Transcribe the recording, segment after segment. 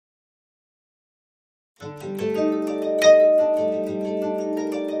Assalamualaikum.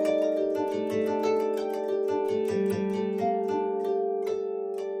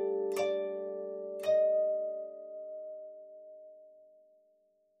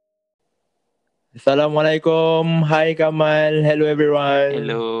 Hi Kamal. Hello everyone.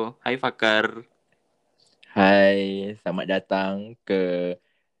 Hello, hai Fakar. Hai, selamat datang ke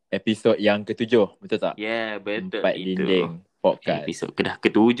episod yang ke-7, betul tak? Ya, betul Empat itu. Dinding Podcast. Episod kedah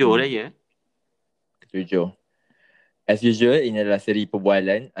ke-7 dah ya. Ke-7. As usual, ini adalah seri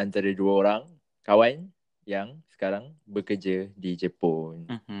perbualan antara dua orang kawan yang sekarang bekerja di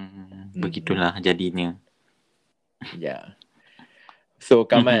Jepun. Begitulah jadinya. Ya. So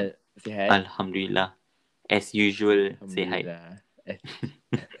Kamal, sihat? Alhamdulillah. As usual, sihat. Alhamdulillah.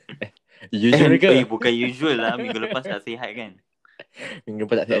 Usual ke? Bukan usual lah. Minggu lepas tak sihat kan. Minggu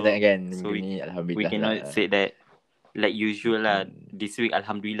lepas tak sihat sangat kan? So Minggu ni Alhamdulillah we cannot lah. say that like usual lah. This week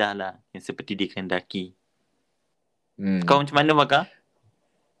Alhamdulillah lah. Yang seperti dikehendaki. Kau macam mana Fakar?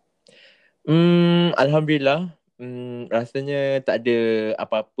 Alhamdulillah. Rasanya tak ada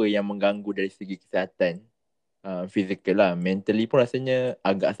apa-apa yang mengganggu dari segi kesihatan. Fizikal lah. Mentally pun rasanya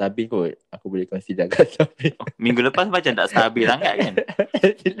agak stabil kot. Aku boleh consider agak stabil. Minggu lepas macam tak stabil sangat kan?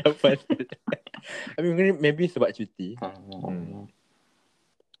 Maybe sebab cuti.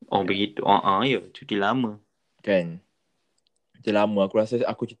 Oh begitu. Ya, cuti lama. Kan. Cuti lama. Aku rasa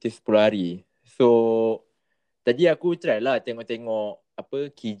aku cuti 10 hari. So, tadi aku try lah tengok-tengok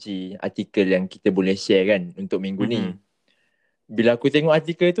KG artikel yang kita boleh share kan untuk minggu ni. Bila aku tengok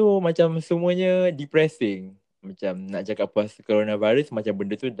artikel tu macam semuanya depressing. Macam nak cakap pasal coronavirus, macam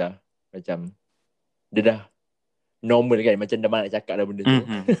benda tu dah macam dia dah normal kan. Macam dah mana nak cakap dah benda tu.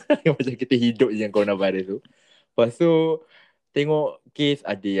 Macam kita hidup je dengan coronavirus tu. Lepas tu tengok kes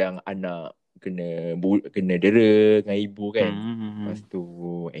ada yang anak kena dera dengan ibu kan. Lepas tu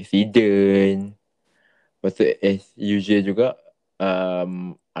accident. Lepas tu as usual juga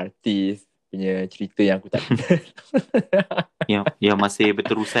artis punya cerita yang aku tak yang masih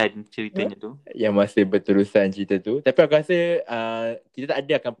berterusan ceritanya tu. Yang masih berterusan cerita tu. Tapi aku rasa kita tak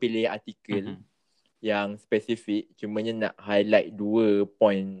ada akan pilih artikel yang spesifik. Cumanya nak highlight 2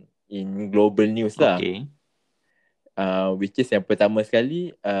 point in global news lah. Okay. Which is yang pertama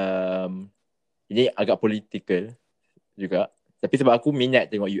sekali, ini agak political juga. Tapi sebab aku minat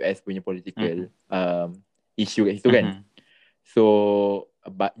tengok US punya political issue kat situ kan. So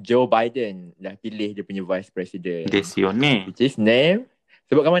Joe Biden dah pilih dia punya vice president. Desione. Which is name.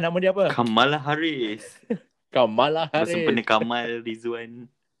 Sebab Kamal nama dia apa? Kamala Harris. Kamala Harris. Bersempena Kamal Rizwan.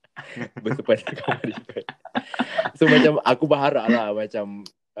 Bersempena Kamal Rizwan. So macam aku berharap lah macam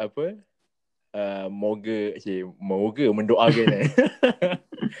moga mendoakan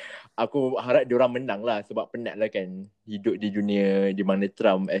aku harap dia orang menang lah. Sebab penat lah kan hidup di dunia di mana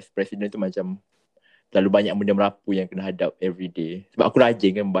Trump as presiden tu macam terlalu banyak benda merapu yang kena hadap every day. Sebab aku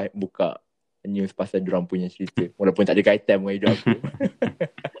rajin kan buka news pasal diorang punya cerita. Walaupun tak ada kaitan dengan hidup aku.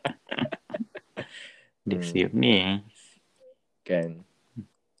 Ni kan.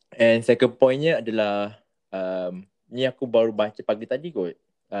 And second pointnya adalah ni aku baru baca pagi tadi kot.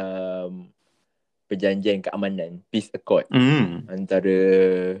 Perjanjian keamanan, Peace Accord antara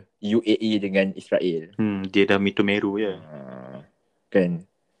UAE dengan Israel. Dia dah Mito Meru ya. Kan.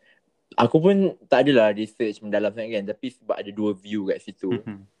 Aku pun tak adalah research mendalam sangat kan. Tapi sebab ada 2 view kat situ.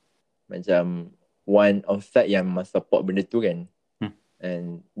 Macam one of side yang support benda tu kan.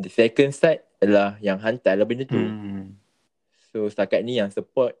 And the second side adalah yang hantar lah benda tu. So setakat ni yang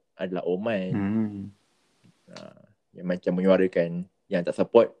support adalah Oman. Yang macam menyuarakan. Yang tak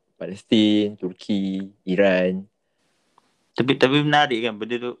support Palestin, Turki, Iran. Tapi menarik kan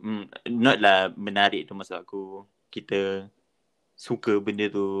benda tu. Not lah menarik tu maksud aku. Kita suka benda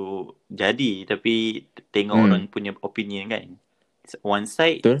tu jadi. Tapi tengok orang punya opinion kan. One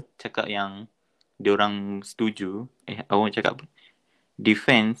side Betul? cakap yang diorang setuju. Orang cakap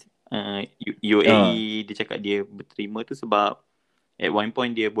defense UAE dia cakap dia berterima tu sebab at one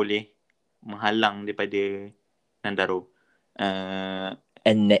point dia boleh menghalang daripada Nandaro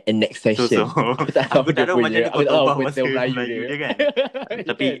annexation. Aku tak tahu macam mana kau tahu bahasa Melayu dia kan.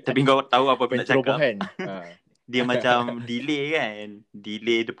 tapi kau tahu apa aku nak cakap. Dia macam delay kan.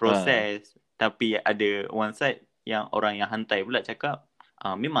 Delay the process. Tapi ada one side yang orang yang hantai pula cakap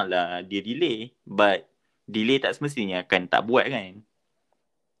memanglah dia delay. But delay tak semestinya akan tak buat kan.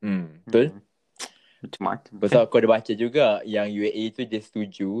 Betul. Macam-macam. Pasal aku ada baca juga yang UAE tu dia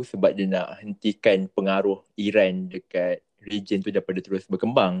setuju sebab dia nak hentikan pengaruh Iran dekat region tu daripada terus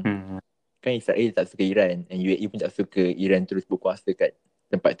berkembang. Kan Israel tak suka Iran and UAE pun tak suka Iran terus berkuasa kat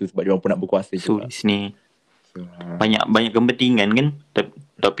tempat tu sebab dia orang pun nak berkuasa juga. So di sini banyak kepentingan kan.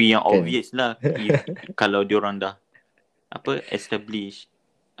 Tapi yang obvious lah, kalau diorang dah establish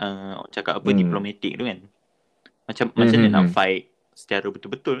cakap diplomatic tu kan, macam mana nak fight secara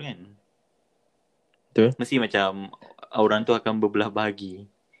betul-betul kan. Betul. Mesti macam orang tu akan berbelah bahagi.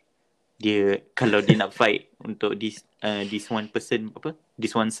 Dia kalau dia nak fight untuk this one person,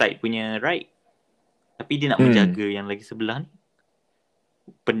 this one side punya right, tapi dia nak menjaga yang lagi sebelah ni,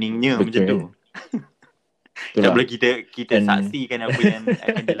 peningnya macam tu. Tak boleh kita saksikan apa yang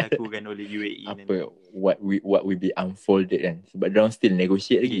akan dilakukan oleh UAE nanti. What will be unfolded kan. Sebab diorang still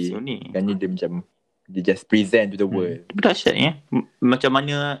negotiate lagi. Kan dia macam dia just present to the world. Dahsyat ya. Macam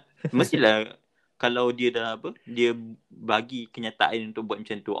mana mestilah kalau dia dah dia bagi kenyataan untuk buat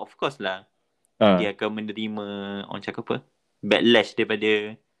macam tu, of course lah dia akan menerima orang cakap backlash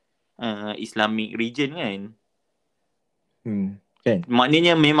daripada Islamic region kan. Kan.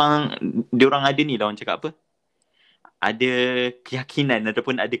 Maknanya memang diorang ada ni lah, orang cakap ada keyakinan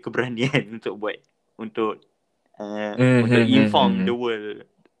ataupun ada keberanian untuk inform the world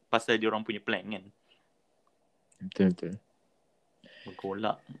pasal diorang punya plan kan. Betul.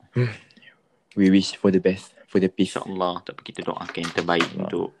 Bergolak. We wish for the best, for the peace. InsyaAllah. Tapi kita doakan yang terbaik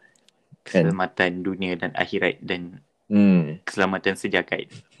untuk keselamatan dunia dan akhirat dan keselamatan sejagat.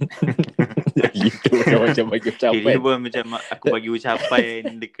 Gitu macam bagi ucapan. Kira pun macam aku bagi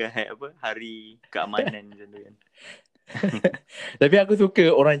ucapan dekat hari keamanan macam tu kan. Tapi aku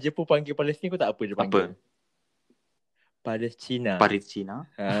suka orang Jepun panggil Palestin, kau tak apa dia panggil? Palestina. Palestina.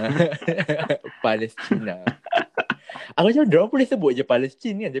 Aku macam diorang boleh sebut je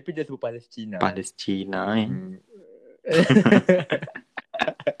Palestin kan, tapi dia sebut Palestina.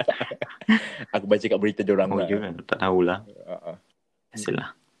 Aku baca kat berita diorang lah. Kan? Tak tahulah.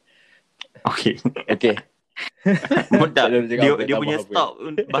 Biasalah. Okay. Dia punya stop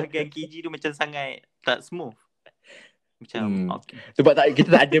bahagian KG tu macam sangat tak smooth. Macam sebab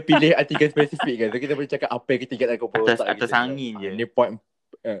kita tak ada pilih artikel spesifik kan. So kita boleh cakap apa yang kita ingat dalam kepala otak kita. Atas angin je.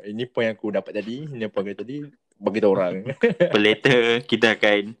 Ini point yang aku dapat tadi. Ini point yang tadi bagi orang. Later kita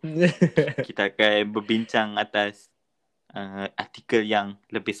akan berbincang atas artikel yang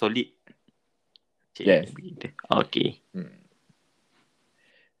lebih solid. Yes.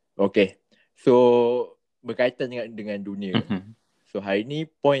 Okay. So berkaitan dengan dunia. So hari ni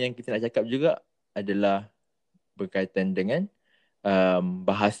point yang kita nak cakap juga adalah berkaitan dengan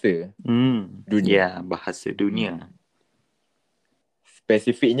bahasa dunia. Ya, bahasa dunia.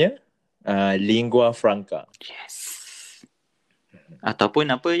 Spesifiknya Lingua Franca. Yes. Ataupun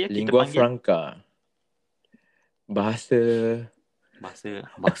apa ya kita Lingua panggil? Franca. Bahasa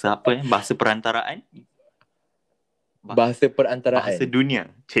apa ya? Bahasa perantaraan? Bahasa perantaraan. Bahasa dunia.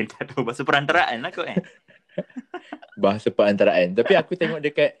 Cinta tu bahasa perantaraan lah kot kan. Bahasa perantaraan. Tapi aku tengok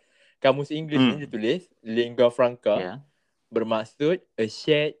dekat kamus Inggeris ni dia tulis Lingua Franca bermaksud a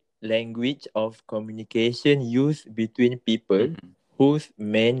shared language of communication used between people whose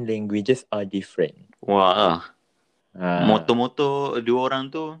main languages are different. Wah. Moto-moto dua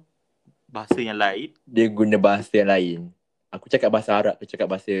orang tu bahasa yang lain. Dia guna bahasa yang lain. Aku cakap bahasa Arab, aku cakap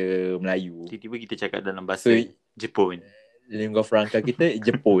bahasa Melayu. Tiba-tiba kita cakap dalam bahasa Jepun. Lingua Franca kita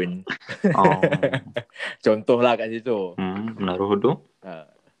Jepun. Contohlah kat situ. Naruhodo.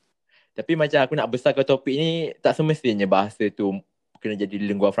 Tapi macam aku nak besarkan topik ni, tak semestinya bahasa tu kena jadi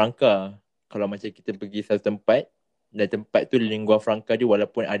Lingua Franca. Kalau macam kita pergi satu tempat, dan tempat tu Lingua Franca dia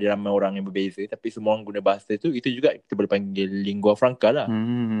walaupun ada ramai orang yang berbeza, tapi semua orang guna bahasa tu, itu juga kita boleh panggil Lingua Franca lah.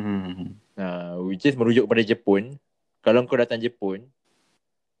 Which is merujuk kepada Jepun. Kalau kau datang Jepun,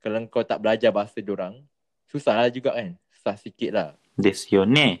 kalau kau tak belajar bahasa diorang, susah lah juga kan. Susah sikit lah.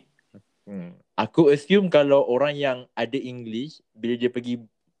 Desione. Aku assume kalau orang yang ada English, bila dia pergi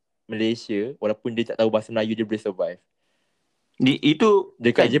Malaysia, walaupun dia tak tahu bahasa Melayu, dia boleh survive. Itu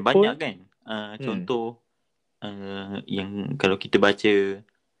dekat kan, Jepun banyak kan contoh yang kalau kita baca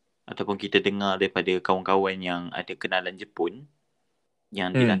ataupun kita dengar daripada kawan-kawan yang ada kenalan Jepun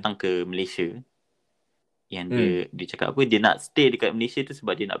yang dia datang ke Malaysia, yang dia cakap dia nak stay dekat Malaysia tu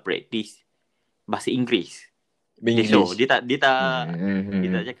sebab dia nak practice bahasa Inggeris. Dia tak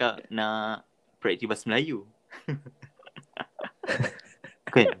cakap nak practice bahasa Melayu.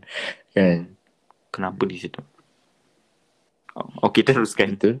 Kan? Kenapa di situ? Okey,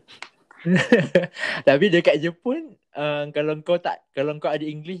 teruskan. Betul. Tapi dekat Jepun, kalau kau ada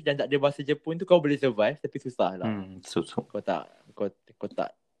English dan tak ada bahasa Jepun tu, kau boleh survive, tapi susah lah. Kau tak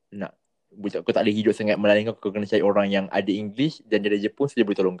nak kau tak boleh hidup sangat melainkan kau kena cari orang yang ada English dan dia ada Jepun, so dia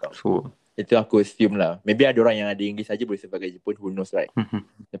boleh tolong kau. Itu aku assume lah. Maybe ada orang yang ada English saja boleh survive kat Jepun, who knows, right?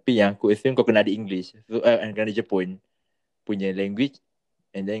 Tapi yang aku assume kau kena ada English, so kena ada Jepun punya language,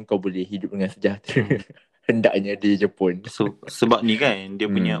 and then kau boleh hidup dengan sejahtera hendaknya di Jepun. Sebab ni kan dia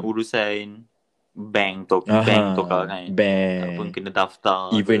punya urusan bank tu kan. Bank. Tak pun kena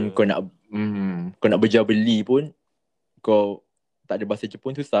daftar. Even kau nak berjual beli pun, kau tak ada bahasa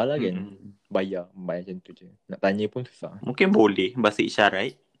Jepun susah lah kan. Bayar macam tu je. Nak tanya pun susah. Mungkin boleh bahasa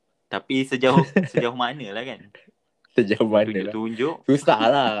isyarat, tapi sejauh mana lah kan. Sejauh mana lah. Tunjuk susah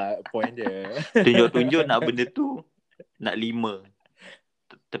lah point dia. Tunjuk nak benda tu nak 5.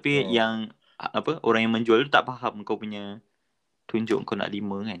 Tapi yang orang yang menjual tu tak faham kau punya tunjuk kau nak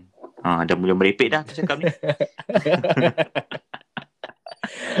 5 kan. Dah mula merepek dah aku cakap ni.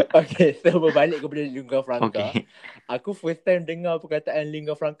 Okay, so berbalik kepada Lingua Franca. Okay. Aku first time dengar perkataan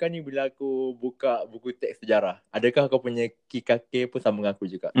Lingua Franca ni bila aku buka buku teks sejarah. Adakah kau punya kikake pun sama dengan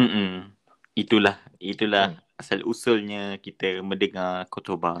aku juga? Itulah asal usulnya kita mendengar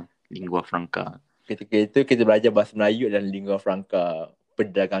khotbah Lingua Franca. Ketika itu kita belajar bahasa Melayu dan Lingua Franca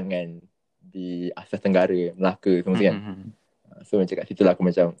perdagangan di Asia Tenggara, Melaka semua kan. So macam kat situ lah aku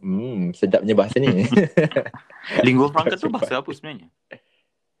macam sedapnya bahasa ni. Lingua Franca tu bahasa apa sebenarnya?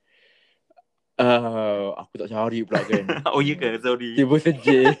 Aku tak cari pula kan. Oh ya ke? Sorry. Tiba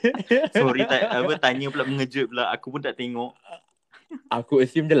saja. Sorry tanya pula mengejut pula. Aku pun tak tengok. Aku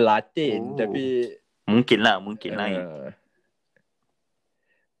assume dia Latin tapi mungkin lah ya.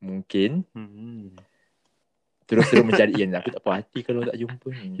 Mungkin. Terus mencari kan. Aku tak puas hati kalau tak jumpa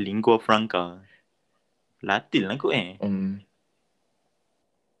ni. Lingua Franca. Latin lah kot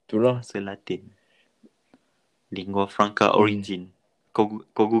Itulah. Bahasa Latin. Lingua Franca origin. Kau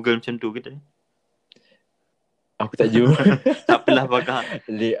Google macam tu ke tadi? Aku tak jumpa. Tak apalah bakal.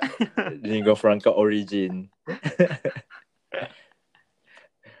 Lingua Franca origin.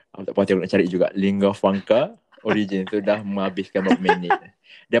 Aku tak puas hati, aku nak cari juga. Lingua Franca origin. So dah menghabiskan berapa minit.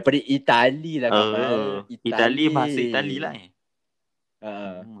 Daripada Itali lah. Itali bahasa Itali lah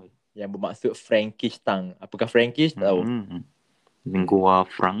yang bermaksud Frankish tongue. Apakah Frankish? Tahu. Lingua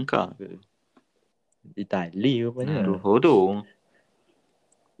Franca. Itali rupanya.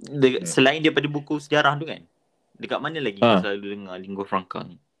 Selain daripada buku sejarah tu kan, dekat mana lagi kau selalu dengar Lingua Franca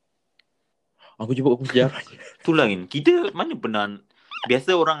ni? Aku jumpa buku sejarah je. Itulah kan. Kita mana pernah.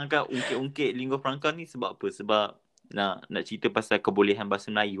 Biasa orang akan ungkit-ungkit Lingua Franca ni sebab apa? Sebab nak cerita pasal kebolehan bahasa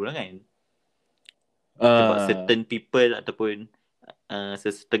Melayu lah kan. Sebab certain people ataupun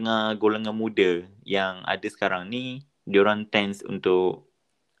setengah golongan muda yang ada sekarang ni, diorang tends untuk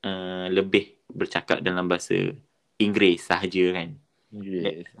lebih bercakap dalam bahasa Inggeris sahaja kan.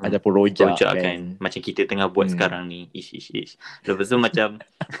 Ataupun rojak kan. Macam kita tengah buat sekarang ni. Ish. Lepas tu macam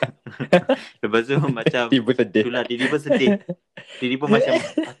tiba sedih. Itulah tiba sedih. Tiba macam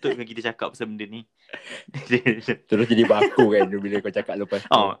patutkah kita cakap pasal benda ni. Terus jadi baku kan bila kau cakap lepas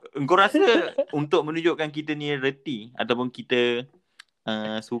tu. Kau rasa untuk menunjukkan kita ni reti ataupun kita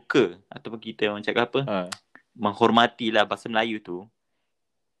suka ataupun kita orang cakap apa, menghormatilah bahasa Melayu tu,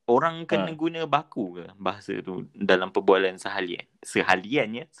 orang kena guna baku ke bahasa tu dalam perbualan seharian?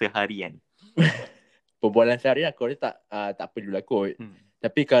 Perbualan seharian aku rasa tak perlulah kot.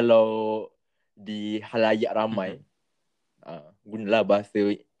 Tapi kalau di halayak ramai, gunalah bahasa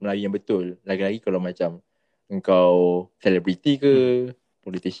Melayu yang betul. Lagi-lagi kalau macam engkau selebriti ke,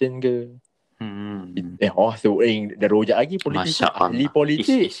 politician ke. Dah rojak lagi politician, ahli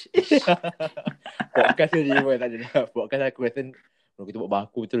politik. Podcast ni pun tak ada dah. Podcast aku rasa kalau kita buat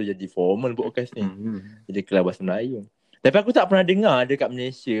baku tu jadi formal podcast ni. Jadi kelas bahasa Melayu. Tapi aku tak pernah dengar dekat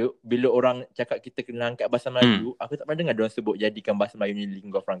Malaysia bila orang cakap kita kena angkat bahasa Melayu, aku tak pernah dengar diorang sebut jadikan bahasa Melayu ni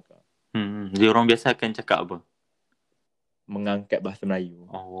Lingua Franca. Dia orang biasa akan cakap apa? Mengangkat bahasa Melayu.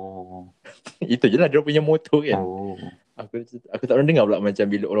 Itu je lah diorang punya motto kan. Aku tak pernah dengar pula macam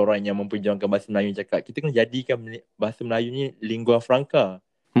bila orang-orang yang memperjuangkan bahasa Melayu cakap kita kena jadikan bahasa Melayu ni Lingua Franca.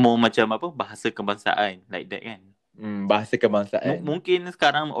 Mau macam apa? Bahasa kebangsaan like that kan. Bahasa kebangsaan. Mungkin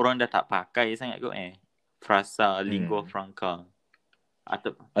sekarang orang dah tak pakai sangat kot frasa Lingua Franca.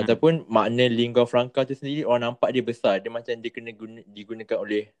 Ataupun makna Lingua Franca tu sendiri orang nampak dia besar. Dia macam dia kena digunakan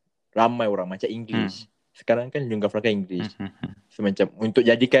oleh ramai orang macam English. Sekarang kan Lingua Franca English. So macam untuk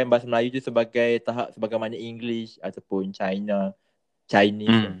jadikan bahasa Melayu tu sebagai tahap sebagaimana English ataupun Chinese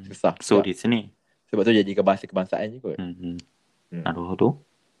susah. So di sini. Sebab tu jadikan bahasa kebangsaan je kot. Aduh tu.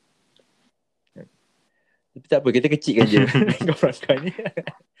 Tapi tak apa, kita kecilkan je Lingua Franca ni.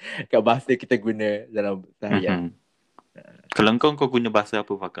 Kat bahasa kita guna dalam seharian. Kalau kau guna bahasa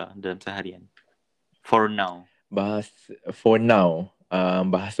apa Fakar dalam seharian? For now. Bahasa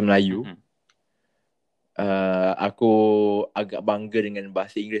Melayu. Aku agak bangga dengan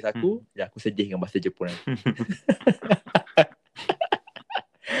bahasa Inggeris aku dan aku sedih dengan bahasa Jepun.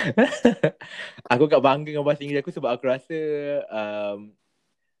 Aku agak bangga dengan bahasa Inggeris aku sebab aku rasa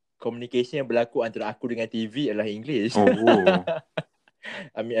communication yang berlaku antara aku dengan TV adalah English. Oh.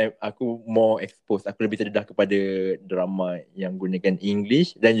 I mean, aku more exposed. Aku lebih terdedah kepada drama yang gunakan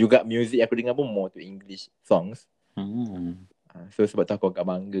English, dan juga music aku dengar pun more to English songs. So sebab tu aku agak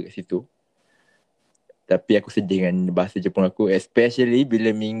bangga kat situ. Tapi aku sedih dengan bahasa Jepun aku, especially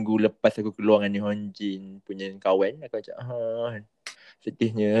bila minggu lepas aku keluar dengan Nihonjin punya kawan. Aku macam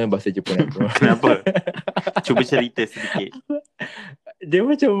sedihnya bahasa Jepun aku. Kenapa? Cuba cerita sedikit. Dia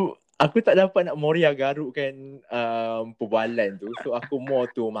macam aku tak dapat nak moria garukkan perbualan tu. So aku more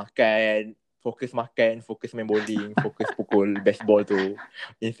tu makan, fokus main bowling, fokus pukul baseball tu,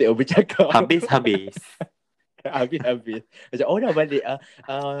 instead of bercakap. Habis Habis. Macam dah balik.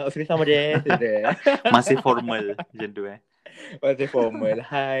 Okey, sama deh. Masih formal macam tu Masih formal.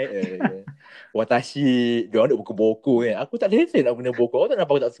 Hai. Watashi. Diorang nak buka boku kan. Aku tak lesen nak guna boku. Aku tak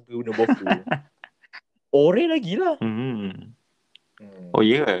nampak aku tak suka guna boku. Ore lagi lah. Oh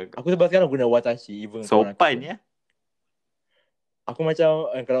ya yeah. Aku sebab sekarang guna watashi. Even sopan ya. Aku macam,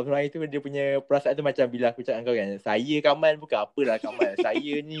 kalau orang itu dia punya perasaan tu macam bila aku cakap kau kan, saya Kamal bukan apalah Kamal,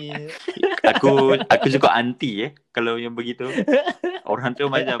 saya ni. Aku juga anti kalau yang begitu. Orang tu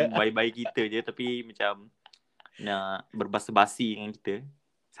macam baik-baik kita je, tapi macam nak berbasa-basi dengan kita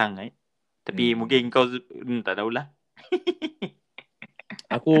sangat. Tapi mungkin kau tak tahulah.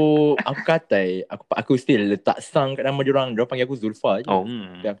 Aku katai, aku still letak sang kat nama diorang. Diorang panggil aku Zulfa je.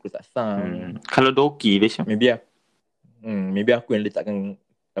 Tapi aku letak sang. Kalau Doki dia macam maybe aku yang letakkan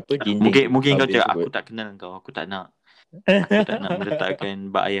dinding. Mungkin kau cakap aku tak kenal kau. Aku tak nak meletakkan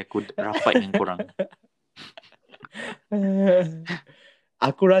bak ayah aku rapat dengan korang.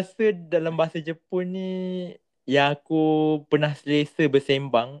 Aku rasa dalam bahasa Jepun ni yang aku pernah selesa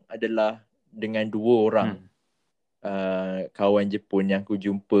bersembang adalah dengan 2 orang. Kawan Jepun yang aku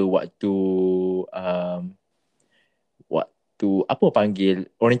jumpa waktu apa panggil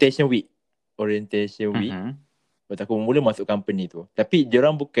orientation week. Waktu aku mula masuk company tu. Tapi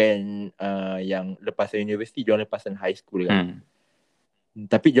diorang bukan yang lepasan universiti, diorang lepasan high school kan.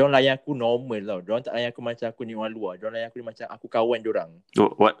 Tapi diorang layan aku normal tau. Diorang tak layan aku macam aku ni orang luar. Diorang layan aku ni macam aku kawan diorang.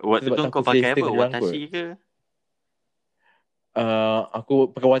 Waktu tu kau pakai apa? Watashi ke? Aku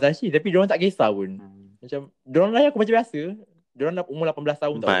pakai watashi, tapi diorang tak kisah pun. Macam diorang layan aku macam biasa. Diorang umur 18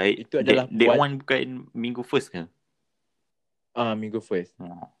 tahun tau. Baik. Itu adalah Day one bukan minggu first ke? Minggu first.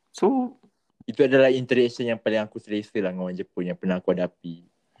 So itu adalah interaction yang paling aku selesa lah dengan orang Jepun yang pernah aku hadapi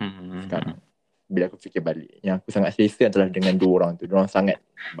sekarang. Bila aku fikir balik, yang aku sangat selesa adalah dengan 2 orang tu. Diorang sangat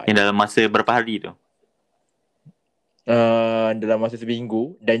baik. Yang dalam masa berapa hari tu? Dalam masa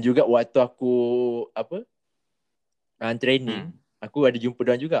seminggu. Dan juga waktu aku training, aku ada jumpa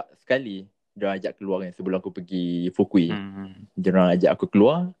diorang juga sekali. Diorang ajak keluar kan sebelum aku pergi Fukui. Diorang ajak aku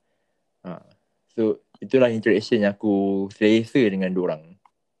keluar. So itulah interaction yang aku selesa dengan 2 orang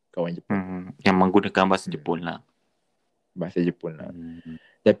kawan Jepun. Yang menggunakan bahasa Jepun lah. Bahasa Jepun lah.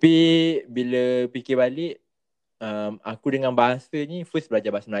 Tapi bila fikir balik, aku dengan bahasa ni, first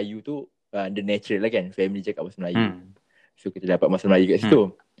belajar bahasa Melayu tu the natural lah kan. Family cakap bahasa Melayu. So kita dapat bahasa Melayu kat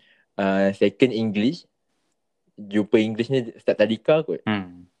situ. Second English. Jumpa English ni start tadika kot.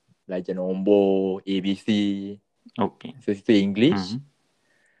 Belajar nombor, ABC. Okay. So situ English.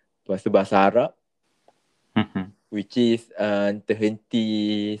 Lepas tu bahasa Arab. Which is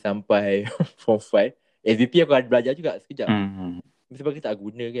terhenti sampai form 5. SVP aku ada belajar juga sekejap. Sebab kita tak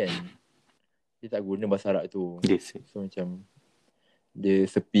guna kan. Kita tak guna bahasa Arab tu. Yes. So macam dia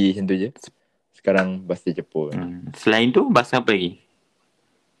sepi macam tu je. Sekarang bahasa Jepun. Selain tu bahasa apa lagi?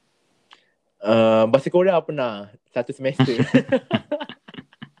 Bahasa Korea pernah 1 semester.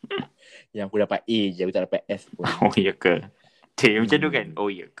 Yang aku dapat A je, aku tak dapat S pun. Oh ya ke? Macam tu kan? Oh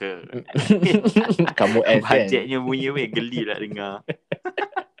ya ke? Kamu S kan? Bajetnya bunyi geli lah dengar.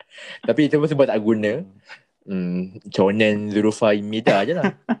 Tapi itu pun sebab tak guna. Chonen Zurufa Imida je lah.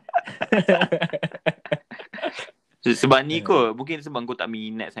 Sebab ni kot, mungkin sebab kau tak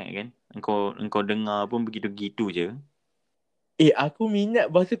minat sangat kan? Engkau dengar pun begitu-gitu je. Aku minat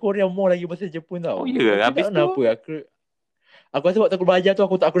bahasa Korea more lagi bahasa Jepun tau. Oh ya ke? Habis tu Aku rasa waktu aku belajar tu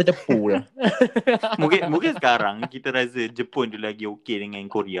aku dah cepu lah. Mungkin sekarang kita rasa Jepun tu lagi okey dengan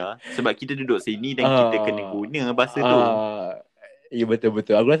Korea sebab kita duduk sini dan kita kena guna bahasa tu. Ya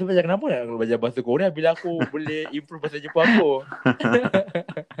betul-betul. Aku rasa macam kenapa nak belajar bahasa Korea bila aku boleh improve bahasa Jepun aku.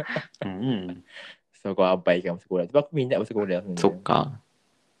 So aku abaikan bahasa Korea. Sebab aku minat bahasa Korea sebenarnya. Suka.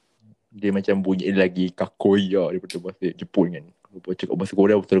 Dia macam bunyi lagi kakoya daripada bahasa Jepun kan. Kalau cakap bahasa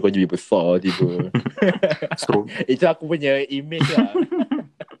Korea betul kau jadi besar tiba. Itu aku punya image lah.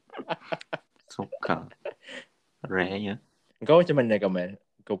 Suka. Rare ya. Kau macam mana Kamal?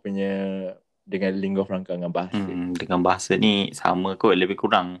 Kau punya dengan lingua franca dengan bahasa. Dengan bahasa ni sama kot lebih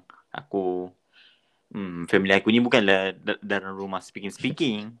kurang. Aku family aku ni bukanlah dalam rumah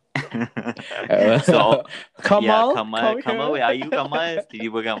speaking. So Kamal, Kamal, where are you, Kamal?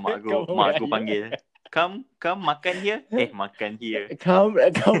 Tiba-tiba kan mak aku panggil. Come makan here. Makan here. Come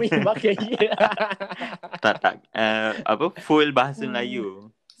makan here. Tak. Full bahasa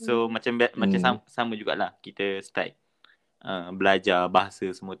Melayu. So macam sama jugalah kita start belajar bahasa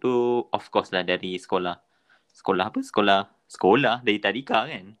semua tu, of course lah dari sekolah dari tadika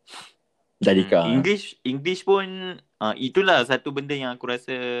kan. Tadika. English pun itulah satu benda yang aku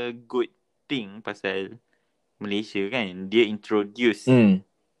rasa good thing pasal Malaysia kan. Dia introduce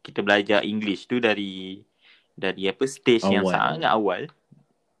kita belajar English tu dari stage yang sangat awal.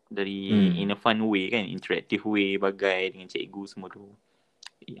 Dari in a fun way kan, interactive way, bagai dengan cikgu semua tu.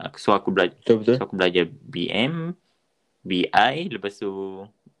 So aku belajar betul. So aku belajar BM, BI, lepas tu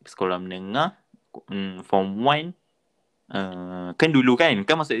sekolah menengah, form 1. Kan dulu kan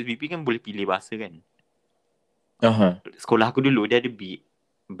masuk SBP kan boleh pilih bahasa kan. Sekolah aku dulu dia ada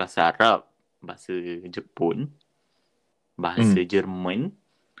bahasa Arab, bahasa Jepun, bahasa Jerman,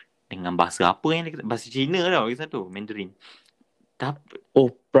 dengan bahasa apa yang bahasa Cina tau lagi satu, Mandarin.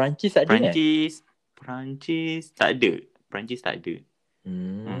 Perancis tak ada kan? Perancis tak ada.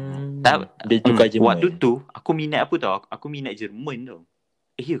 Dia tukar Jerman. Waktu tu aku minat apa tau? Aku minat Jerman tau.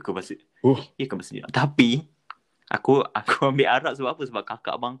 Ya ke bahasa Jerman? Tapi aku ambil Arab sebab apa? Sebab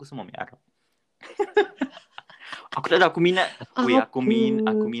kakak abang aku semua ambil Arab. Aku tak tahu aku minat.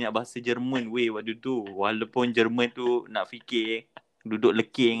 Aku minat bahasa Jerman waktu tu. Walaupun Jerman tu nak fikir duduk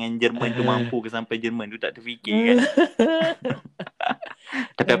lekir dengan Jerman tu mampu ke sampai Jerman tu tak terfikir kan.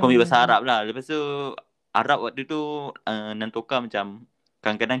 Tapi aku ambil bahasa Arab lah. Lepas tu Arab waktu tu Nantoka macam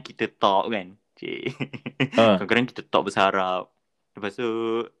kadang-kadang kita talk kan. Kadang-kadang kita talk bahasa Arab. Lepas tu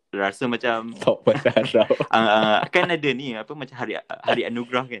rasa macam talk bahasa Arab. Kan ada ni apa macam hari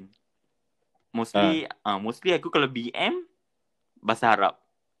anugerah kan. Mostly aku kalau BM bahasa Arab.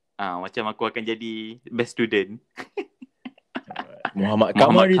 Macam aku akan jadi best student.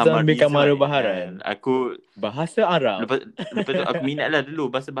 Muhammad Rizal bin Kamal Baharan. Aku bahasa Arab. Lepas tu aku minat lah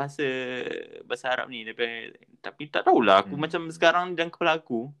dulu bahasa Arab ni. Tapi tak tahulah aku macam sekarang dalam kepala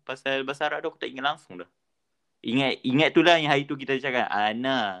aku pasal bahasa Arab tu aku tak ingat langsung dah. Ingat tu lah yang hari tu kita cakap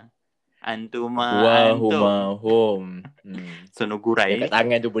ana antuma hum. Sonogurai. Yang kat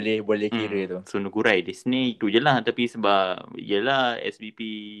tangan tu boleh kira tu. Sonogurai di sini itu je lah. Tapi sebab yelah SBP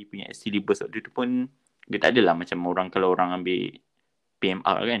punya syllabus waktu tu pun dia tak adalah macam kalau orang ambil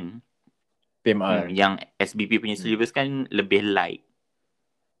PMR kan. Yang SBP punya syllabus kan lebih light.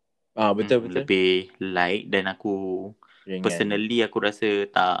 Betul. Lebih light dan aku ringan. Personally aku rasa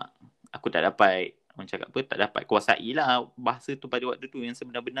aku tak dapat tak dapat kuasai lah bahasa tu pada waktu tu yang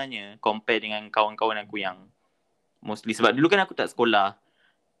sebenar-benarnya compare dengan kawan-kawan aku yang mostly sebab dulu kan aku tak sekolah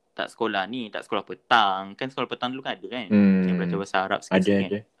petang. Kan sekolah petang dulu kan ada kan yang belajar bahasa Arab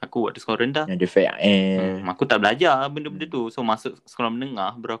sikit-sikit. Ada. Aku waktu sekolah rendah ada FAN. Aku tak belajar benda-benda tu. So masuk sekolah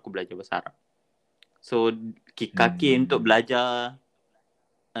menengah baru aku belajar bahasa Arab. So kaki untuk belajar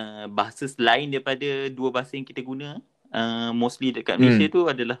bahasa selain daripada dua bahasa yang kita guna mostly dekat Malaysia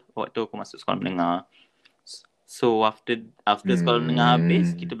tu adalah waktu aku masuk sekolah menengah. So after sekolah menengah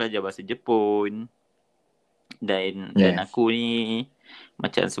habis kita belajar bahasa Jepun. Dan aku ni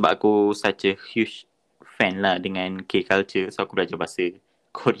macam sebab aku such a huge fan lah dengan K-culture. So aku belajar bahasa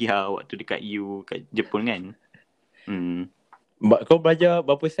Korea waktu dekat kat Jepun kan. Kau belajar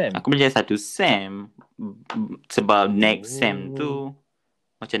berapa sem? Aku belajar 1 sem. Sebab next sem tu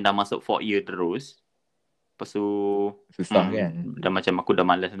macam dah masuk 4 year terus. Lepas tu susah kan. Dah macam aku dah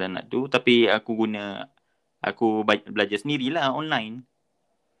malas dah nak tu. Tapi aku belajar sendirilah online.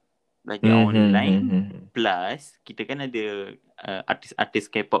 Belajar online. Plus kita kan ada artis-artis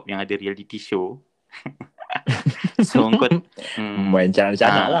K-pop yang ada reality show. So kau main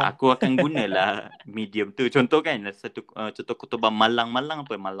canak lah. Aku akan gunalah medium tu. Contoh kan contoh khutbah Malang-Malang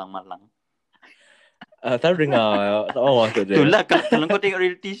apa Malang-Malang. Tahu dengar tak mahu masuk dia. Itulah kalau kau tengok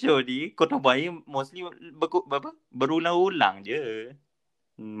reality show ni khutbah ni mostly berulang-ulang je.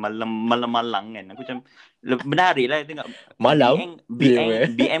 Malang kan. Aku macam menarik lah tengok. Malang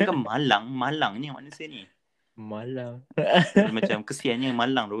BM kan Malang ni mana ni? Malang. Macam kesiannya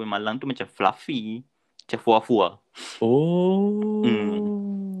Malang tu. Malang tu macam fluffy. Macam fuah-fuah.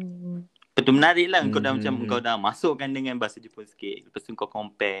 Betul menarik lah. Kau dah macam kau dah masukkan dengan bahasa Jepun sikit. Lepas tu kau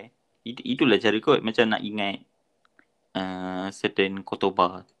compare. Itulah cara kau macam nak ingat certain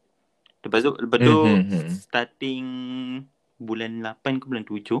khotbah. Lepas tu starting bulan 8 ke bulan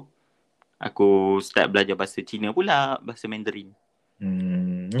 7 aku start belajar bahasa Cina pula, bahasa Mandarin.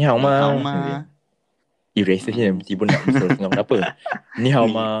 Ni hao Ni hao ma. ma. Racist ni tiba nak suruh tengah kenapa? Ni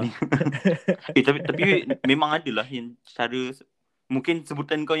hao ma. Tapi memang adalah yang cara, mungkin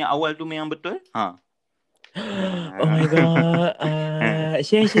sebutan kau yang awal tu memang betul. Oh my god.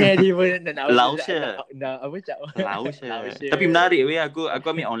 Share dia pun nak apa cak. Laosha. Tapi menarik weh, aku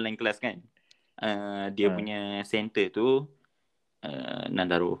ambil online class kan. Dia punya center tu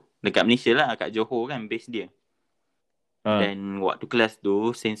Nandaro. Dekat Malaysia lah, kat Johor kan base dia. Dan waktu kelas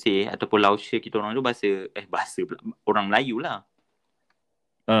tu sensei ataupun Laosha kita orang tu bahasa pula, orang Melayu lah.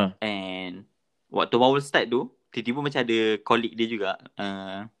 And waktu awal start tu tiba-tiba macam ada colleague dia juga,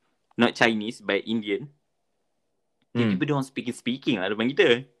 not Chinese but Indian. Tiba-tiba dia orang speaking lah depan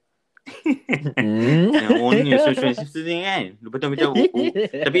kita. Oh ni ni kan. Lepas tu macam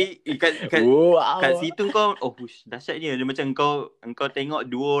tapi kat situ kau dahsyatnya. Dia macam kau tengok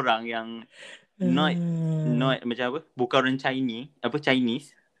dua orang yang not macam apa, bukan orang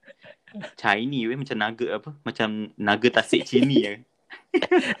Chinese weh, macam naga tasik Cini kan.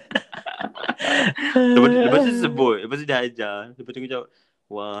 Lepas tu sebut, lepas tu dia ajar. Lepas tu aku cakap,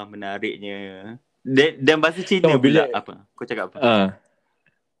 wah menariknya. Dan bahasa Cina pula apa? Kau cakap apa?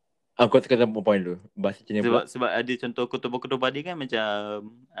 Aku kata point dulu. Bahasa Cina pula. Sebab ada contoh kutubah dia kan macam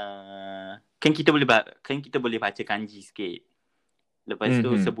kan kita boleh baca kanji sikit. Lepas tu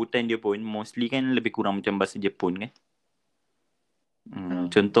sebutan dia pun mostly kan lebih kurang macam bahasa Jepun kan.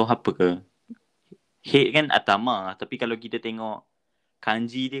 Contoh apa ke? Head kan atama, tapi kalau kita tengok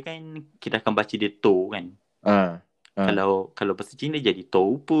kanji dia kan kita akan baca dia to kan. Kalau bahasa Cina jadi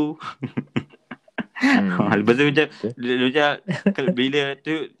topu. Lepas tu macam bila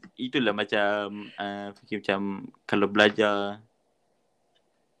tu itulah macam macam kalau belajar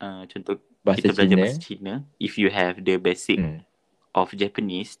contoh bahasa kita belajar bahasa Cina, if you have the basic of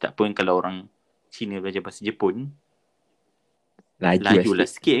Japanese, tak pun kalau orang Cina belajar bahasa Jepun laju lah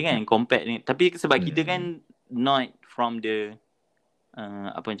sikit kan compare ni. Tapi sebab kita kan not from the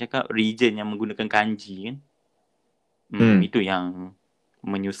apa yang cakap region yang menggunakan kanji kan. Itu yang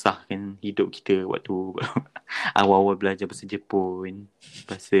menyusahkan hidup kita waktu awal-awal belajar bahasa Jepun,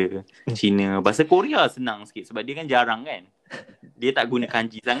 bahasa Cina. Bahasa Korea senang sikit sebab dia kan jarang kan. Dia tak guna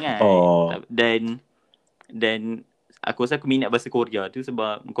kanji sangat. Dan aku rasa aku minat bahasa Korea tu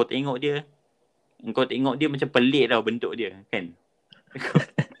sebab kau tengok dia macam pelik tau bentuk dia kan.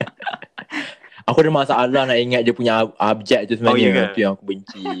 Aku ada masalah nak ingat dia punya abjad tu sebenarnya. Itu yang aku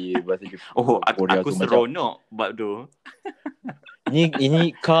benci bahasa Jepun. Aku seronok bab tu.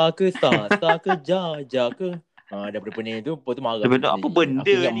 Ini ka ke sa ke ja ke. Daripada pening tu lepas tu marah. Lepas tu apa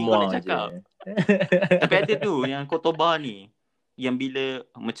benda ni kau nak cakap. Tapi ada tu yang kotoba ni, yang bila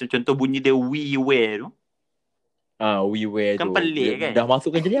macam contoh bunyi dia we wear tu. We wear kan tu. Pelik kan. Dah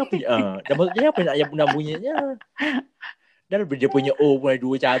masuk kan jadi apa? Dah masuk jadi apa nak bunyinya. Dan dia punya O pun ada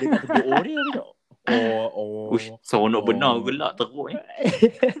dua cara nak sebut O dia kan. Seronok benar gelak teruk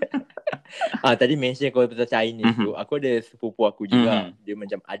Tadi mention kau pasal Chinese tu. Aku ada sepupu aku juga. Dia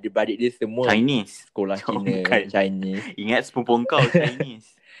macam adik-beradik dia semua Chinese. Sekolah Cina Chinese. Ingat sepupu kau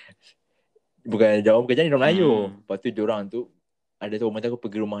Chinese. Bukan Chinese, orang Melayu. Lepas tu diorang tu ada tu macam aku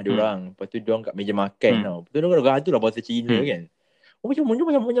pergi rumah diorang. Lepas tu diorang kat meja makan tau. Lepas tu diorang gaduh lah bahasa Cina kan. Macam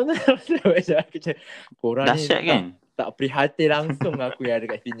korang dahsyat ni kan? Tak prihatin langsung aku yang ada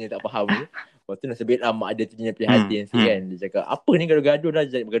kat sini tak faham tu. Lepas tu nasib baik mak dia tu jenis prihatin sikit kan. Dia cakap apa ni gaduh-gaduh dah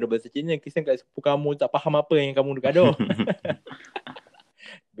bergaduh bahasa Cina. Kisah kat sepupu kamu tak faham apa yang kamu gaduh.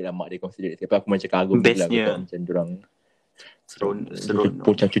 Bila mak dia consider sikit. Aku macam kagum pula aku tengok macam diorang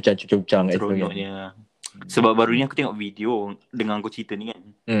seronok cucang seronoknya. Sebab baru ni aku tengok video dengan kau cerita ni kan.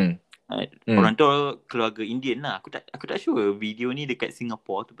 Orang tu keluarga Indian lah. Aku tak sure video ni dekat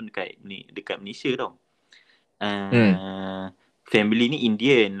Singapore tu pun dekat Malaysia tau. Family ni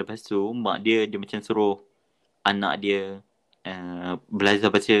Indian. Lepas tu mak dia macam suruh anak dia belajar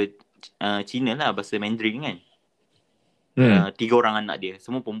bahasa Cina lah, bahasa Mandarin kan. 3 orang anak dia,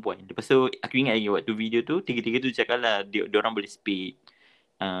 semua perempuan. Lepas tu aku ingat lagi waktu video tu, tiga-tiga tu cakap lah dia orang boleh speak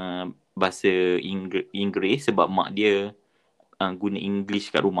bahasa Inggeris sebab mak dia guna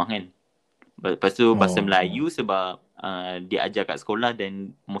English kat rumah kan. Lepas tu bahasa Melayu sebab dia ajar kat sekolah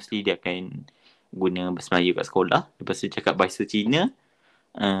dan mostly dia akan guna bahasa Melayu kat sekolah. Lepas tu cakap bahasa Cina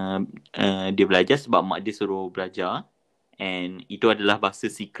dia belajar sebab mak dia suruh belajar. And itu adalah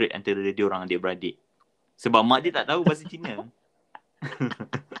bahasa secret antara dia orang adik-beradik. Sebab mak dia tak tahu bahasa Cina.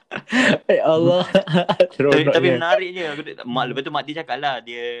 Allah. Tapi menariknya. Lepas tu mak dia cakap lah,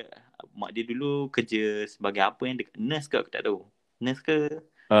 mak dia dulu kerja sebagai apa yang dekat nurse ke aku tak tahu.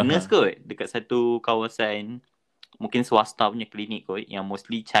 Nurse kot dekat satu kawasan mungkin swasta punya klinik kot yang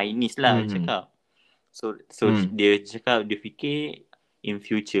mostly Chinese lah dia cakap. So dia cakap dia fikir in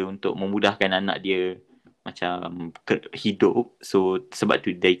future untuk memudahkan anak dia macam hidup. So sebab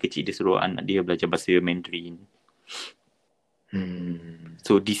tu dari kecil dia suruh anak dia belajar bahasa Mandarin.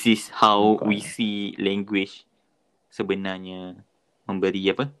 So this is how we see language sebenarnya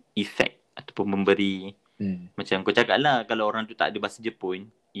memberi effect ataupun memberi macam kau cakap lah, kalau orang tu tak ada bahasa Jepun,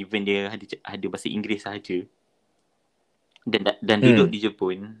 even dia ada bahasa Inggeris sahaja dan duduk di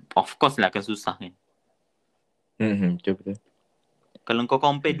Jepun, of course lah akan susah kan. Betul. Kalau kau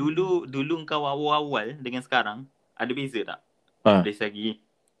compare dulu kau awal-awal dengan sekarang, ada beza tak? Dari segi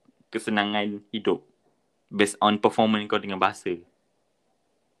kesenangan hidup based on performance kau dengan bahasa.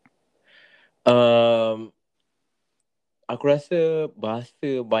 Aku rasa bahasa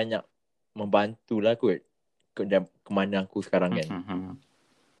banyak membantulah kot ke mana aku sekarang kan.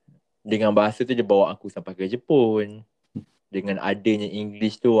 Dengan bahasa tu dia bawa aku sampai ke Jepun. Dengan adanya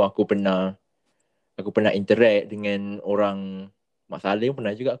English tu aku pernah interact dengan orang Mak Saleh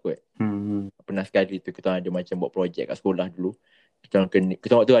pernah juga kot. Pernah sekali tu kita ada macam buat projek kat sekolah dulu. Kita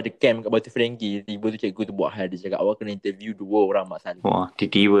waktu tu ada camp kat Batu Ferenghi. Tiba tu cikgu tu buat hal, dia cakap awak kena interview 2 orang Mak Saleh. Wah,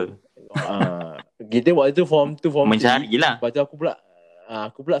 tiba-tiba. Kita waktu tu form 2 form 3. Mencarilah. Lepas tu aku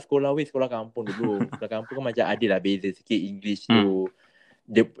pula sekolah kampung dulu. Sekolah kampung kan macam ada lah beza sikit English tu.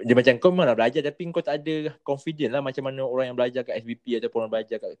 Dia macam kau memang nak belajar tapi kau tak ada confident lah macam mana orang yang belajar kat SBP ataupun orang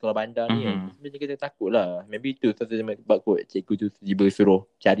belajar kat sekolah bandar ni kan. Sebenarnya kita takut lah. Maybe itu sebab kot cikgu tu tiba suruh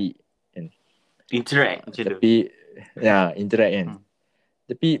cari kan. Interact macam tu. Tapi interact kan.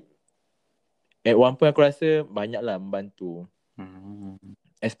 Tapi at one point aku rasa banyak lah membantu.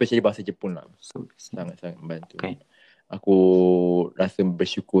 Especially bahasa Jepun lah. Sangat-sangat membantu. Okay. Aku rasa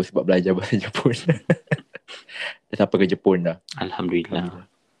bersyukur sebab belajar bahasa Jepun. Dah sampai ke Jepun dah. Alhamdulillah.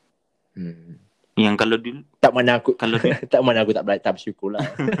 Yang kalau dulu tak mana aku tak bersyukur lah.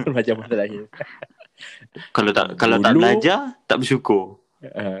 Belajar bahasa lain. Kalau tak belajar tak bersyukur.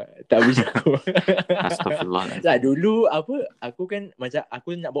 Tak bersyukur. Astagfirullah. Dulu aku kan macam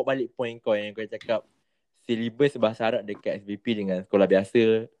aku nak bawa balik point kau yang kau cakap silibus bahasa Arab dekat SBP dengan sekolah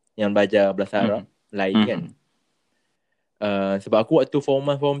biasa yang belajar bahasa Arab lain kan. Sebab aku waktu form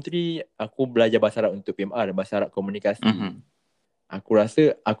 1, form 3 aku belajar bahasa Arab untuk PMR, bahasa Arab komunikasi.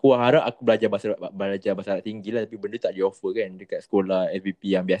 Aku harap aku belajar bahasa Arab tinggi lah, tapi benda tak di-offer kan dekat sekolah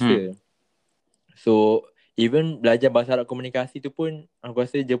SBP yang biasa. So even belajar bahasa Arab komunikasi tu pun aku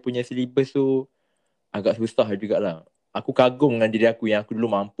rasa dia punya syllabus tu agak susah jugalah. Aku kagum dengan diri aku yang aku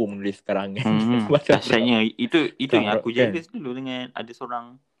dulu mampu menulis karangan. Dahsyatnya. Itu yang aku jealous dulu dengan ada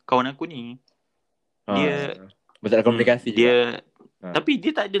seorang kawan aku ni. Dia bahasa Arab komunikasi dia juga. Tapi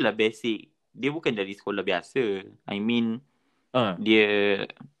dia tak adalah basic. Dia bukan dari sekolah biasa. I mean dia,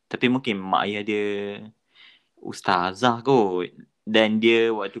 tapi mungkin mak ayah dia ustazah kot. Dan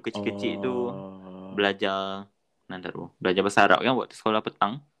dia waktu kecil-kecil tu belajar bahasa Arab kan waktu sekolah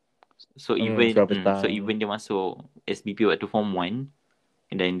petang. So even dia masuk SBP waktu form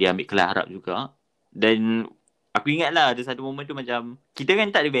 1 dan dia ambil kelas Arab juga. Dan aku ingat lah ada satu momen tu macam kita kan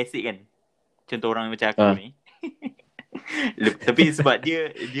tak ada basic kan. Contoh orang macam aku ni. Tapi sebab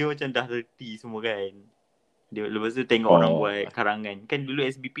dia macam dah reti semua kan. Dia lepas tu tengok orang buat karangan. Kan dulu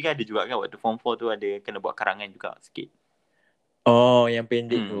SBP kan ada juga kan waktu form 4 tu ada kena buat karangan juga sikit. Yang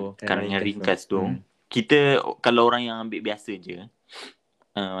pendek tu. Karangan ringkas tu. Kita kalau orang yang ambil biasa je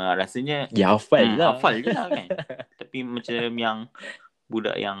rasanya hafal lah. Hafal je lah kan. Tapi macam yang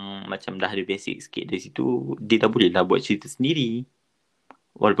budak yang macam dah ada basic sikit dari situ, dia dah boleh lah buat cerita sendiri.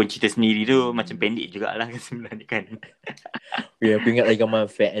 Walaupun cerita sendiri tu macam pendek jugalah kan sebenarnya kan. Aku ingat lagi gambar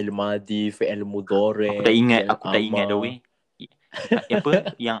fi'il madi, fi'il mudhari. Aku tak ingat dah weh.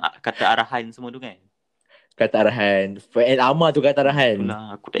 Apa yang kata arahan semua tu kan. Kata arahan. Fi'il amar tu kata arahan.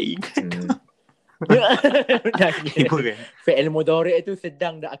 Itulah aku tak ingat. Fi'il mudhari itu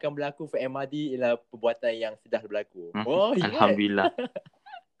sedang dah akan berlaku, fi'il madi ialah perbuatan yang sudah berlaku. Alhamdulillah.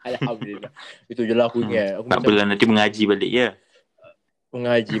 Alhamdulillah. Itu je lah aku ingat. Tak apalah nanti mengaji balik ya.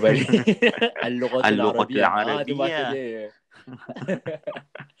 Mengaji balik. Al-Lughatul Arabiyyah.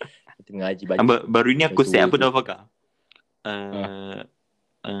 Nanti mengaji balik. Baru ni aku set apa dah Fakar?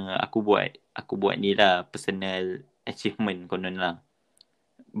 Aku buat ni lah personal achievement konon lah.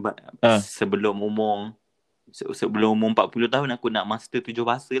 Sebelum umur 40 tahun aku nak master 7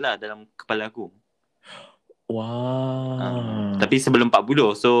 bahasa lah dalam kepala aku. Wow. Tapi sebelum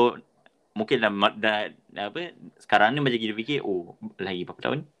 40, so mungkin dah sekarang ni macam kita fikir lagi berapa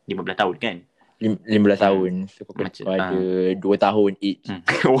tahun? 15 tahun kan? 15 tahun. So kau ada 2 tahun each.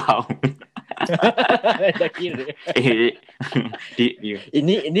 Wow. Dah kira.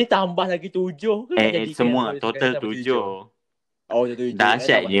 Ini tambah lagi 7 ke? Semua total 7. Oh, 7.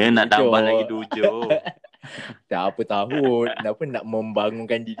 Dahsyatnya nak tambah lagi 7. Tak apa tahu. Kenapa nak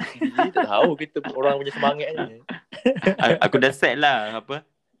membangunkan diri sendiri. Tak tahu kita orang punya semangat ni. Aku dah set lah apa.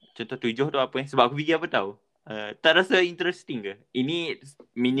 Contoh 7 tu apa. Sebab aku fikir apa tahu. Tak rasa interesting ke? Ini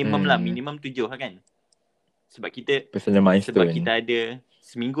minimum lah. Minimum 7 lah kan. Sebab kita ada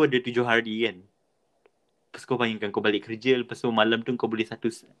seminggu ada 7 hari kan. Lepas kau bayangkan kau balik kerja. Lepas tu malam tu kau boleh satu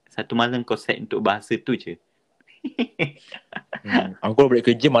malam kau set untuk bahasa tu je. Aku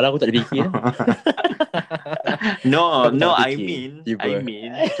balik kerja malam aku tak ada fikir. No, I mean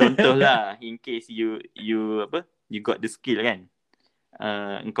contoh lah in case you got the skill kan.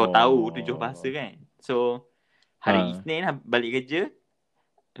 Engkau tahu 7 bahasa kan. So hari Isnin lah balik kerja,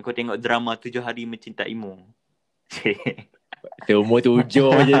 engkau tengok drama 7 hari mencintaimu. Umur 7 je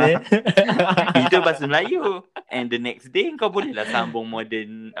ni. Itu bahasa Melayu. And the next day kau boleh lah sambung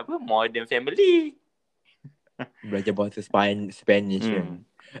modern family. Belajar bahasa Spanish kan.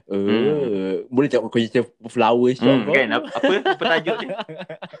 Boleh tengok kau cerita flower shop kan? Apa tajuk dia?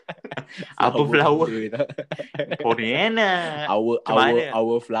 Apa flower? Koreana.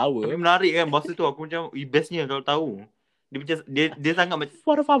 Our flower. Tapi menarik kan bahasa tu. Aku macam bestnya kalau tahu. Dia sangat macam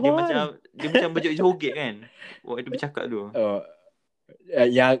dia macam berjoget kan. Waktu dia bercakap tu.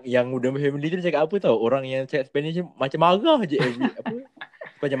 Yang Udang Family tu cakap apa tau? Orang yang cakap Spanish macam marah je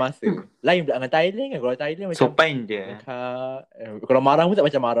macam masa. Lain pula dengan Thailand kan. Kalau Thailand macam sopan je. Kalau marah pun tak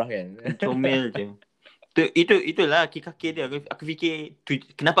macam marah kan. Comel je. Itulah kaki dia. Aku fikir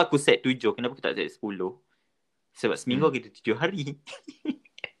kenapa aku set 7, kenapa aku tak set 10? Sebab seminggu kita 7 hari.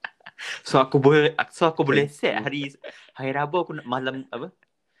 So aku boleh set hari Rabu aku nak malam apa?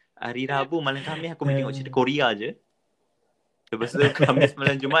 Hari Rabu malam Khamis aku boleh tengok cerita Korea je. Lepas tu Khamis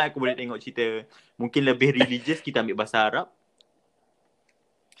malam Jumaat aku boleh tengok cerita mungkin lebih religious, kita ambil bahasa Arab.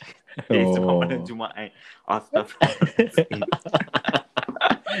 Sebab malam Jumaat. Astaghfirullah.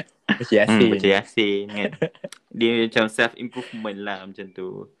 Baca Yasin kan. Dia macam self improvement lah macam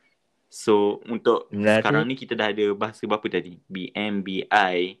tu. So untuk sekarang ni kita dah ada bahasa berapa tadi? BM,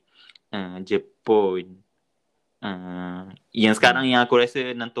 BI, Jepun. Yang sekarang yang aku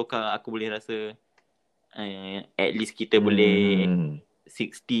rasa Nantoka aku boleh rasa at least kita boleh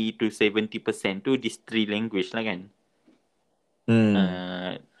 60 to 70% tu these 3 language lah kan.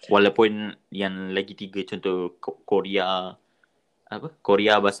 Walaupun yang lagi 3 contoh Korea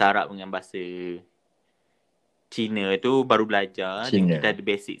bahasa Arab dengan bahasa Cina tu baru belajar. Kita ada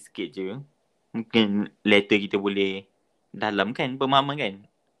basic sikit je. Mungkin later kita boleh dalamkan pemahaman kan.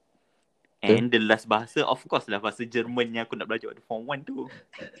 And the last bahasa of course lah bahasa Jerman yang aku nak belajar waktu form 1 tu.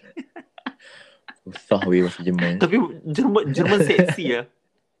 Susah bahasa Jerman. Tapi Jerman seksi lah.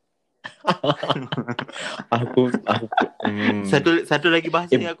 aku satu lagi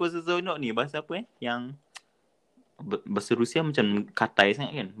bahasa yang aku seronok ni, bahasa apa yang bahasa Rusia macam katai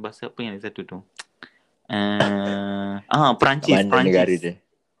sangat kan. Bahasa apa yang satu tu? Perancis.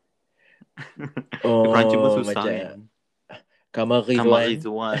 Perancis pun susah kan. Kamar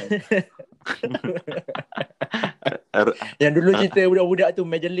Rizwan. Yang dulu cerita budak-budak tu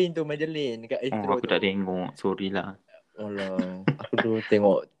Madeline kat Astro aku tak tengok, sorry lah. Alah, aku tu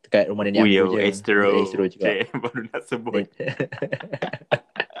tengok dekat rumah nenek aku je. Astro juga. Baru nak sebut.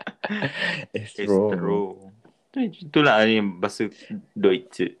 Astro. Itulah ni bahasa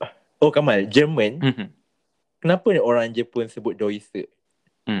Deutsche. Oh Kamal, Jerman. Kenapa ni orang Jepun sebut Deutsche?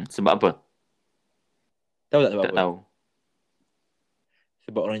 Sebab apa? Tahu tak sebab apa? Tak tahu.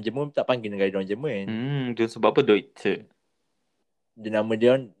 Sebab orang Jerman tak panggil negara orang Jerman. Dia sebab apa Deutsche? Nama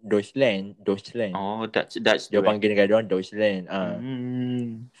dia Deutschland. Oh, Dutch. Dia panggil negara orang Deutschland.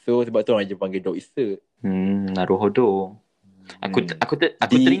 So sebab tu orang Jepun panggil Deutsche. Naruhodo. Aku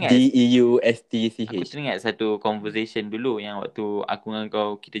teringat DEUSTCH. Aku teringat satu conversation dulu yang waktu aku dengan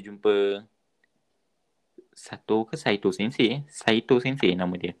kau kita jumpa Saito Sensei. Saito Sensei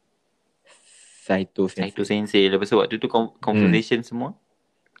nama dia. Saito Sensei. Lepas tu waktu tu conversation semua.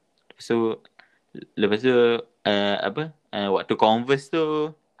 Lepas tu waktu converse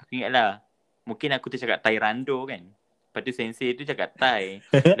tu aku ingat lah. Mungkin aku tercakap Thai Rando kan. Lepas tu Sensei tu cakap Thai.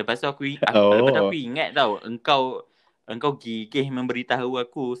 Lepas tu aku ingat tau engkau gigih memberitahu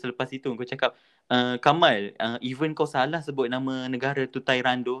aku selepas itu. Kau cakap Kamal, even kau salah sebut nama negara tu Thai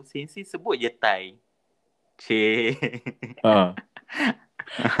Rando, Sensei sebut je Thai.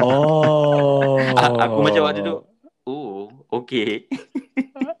 Aku macam waktu tu okay.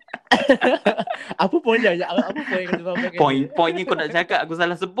 Apa poin dia? Apa poin kau sampaikan? Poinnya kau nak cakap aku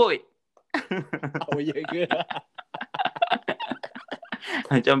salah sebut. Oh ya ke?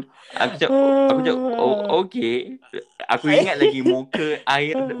 Macam okay. Aku ingat lagi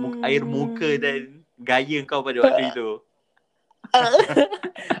air muka dan gaya kau pada waktu itu.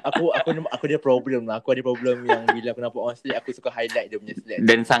 Aku ada problem lah. Aku ada problem yang bila aku nampak orang slate, aku suka highlight dia punya slate.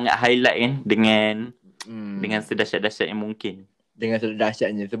 Dan sangat highlight kan dengan sedahsyat-dahsyat yang mungkin. Dengan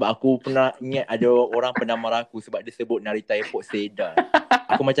sedahsyatnya. Sebab aku pernah ingat ada orang pernah marah aku sebab dia sebut Narita Airport Seda.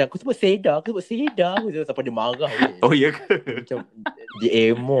 Aku sebut Seda. Aku sampai dia marah weh. Oh ya ke? Macam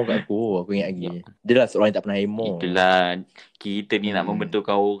dia emo kat aku ingat lagi. Dia lah seorang yang tak pernah emo. Itulah, kita ni nak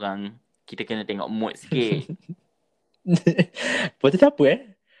membetulkan orang, kita kena tengok mood sikit. Lepas tu siapa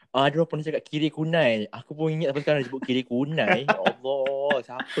ada orang pernah cakap kiri kunai. Aku pun ingat sampai sekarang dia sebut kiri kunai. Ya Allah,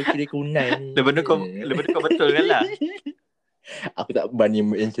 siapa kiri kunai ni? Lepas tu kau betul kan lah. Aku tak berani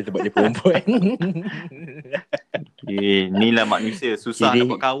mention sebab dia perempuan. Inilah manusia, susah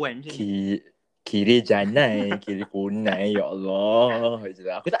nak buat kawan macam ni. Kiri janai, kiri kunai, ya Allah.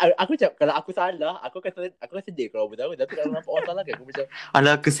 Aku cakap kalau aku salah, aku akan sedih kalau beritahu. Tapi kalau nampak orang salah kan, aku macam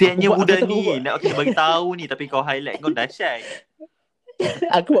alah, kesiannya budak ni. Nak kita bagi tahu ni, tapi kau highlight, kau dahsyat.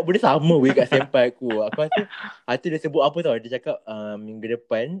 Aku buat benda sama weh kat senpai aku. Aku rasa hati dia sebut apa tau. Dia cakap minggu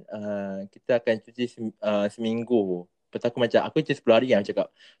depan kita akan cuti seminggu. Lepas aku macam, aku cuti 10 hari kan. Aku cakap,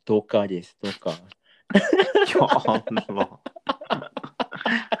 toka. Ya Allah.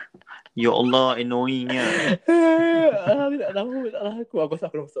 Ya Allah, annoyingnya. Aku tak tahu. Aku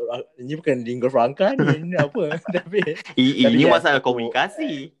rasa aku masuk. Ini bukan Lingua Franca ni. Ini apa? Ini masalah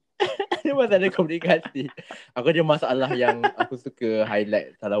komunikasi. Ini masalah komunikasi. Aku ada masalah yang aku suka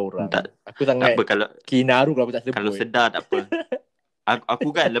highlight salah orang. Aku sangat kinaru kalau aku tak sebut. Kalau sedar tak apa.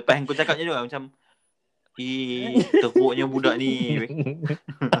 Aku kan lepas yang kau cakap je macam teruknya budak ni.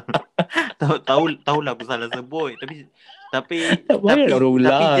 Tahulah aku salah sebut. Tapi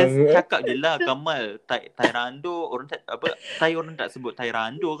just cakap je lah, Kamal. Tairando orang tak sebut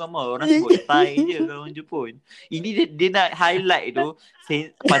Tairando, Kamal. Orang sebut Tai je kalau orang Jepun. Ini dia nak highlight tu.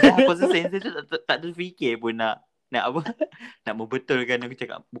 Padahal aku rasa sensei tu tak terfikir pun nak apa? Nak membetulkan aku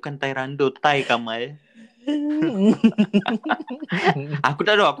cakap bukan Tairando, Tai, Kamal. Aku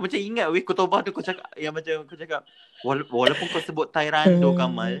tak tahu, aku macam ingat kau tobah tu kau cakap yang macam kau cakap walaupun kau sebut Tairando,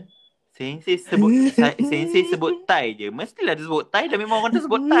 Kamal, Sensei sebut Tai je. Mestilah dia sebut Tai, dan memang orang tu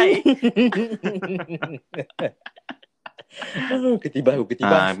sebut Tai. Ketibas.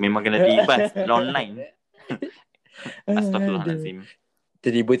 Memang kena tibas online. Astaghfirullahalazim.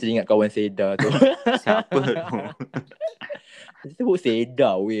 Tiba-tiba teringat kawan Seda tu. Siapa tu? Dia sebut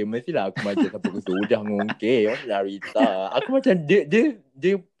Seda weh. Mestilah aku macam siapa aku sudah ngungkir. Narita. Aku macam dia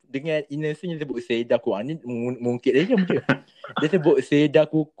dengan innocent dia sebut Seda aku. Ni mungkit dia macam dia sebut Seda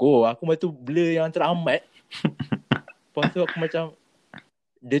kuko. Aku macam tu blur yang teramat. Lepas tu aku macam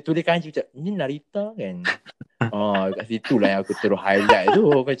dia tulis kanji macam ni Narita kan. Kat situ lah yang aku terus highlight tu.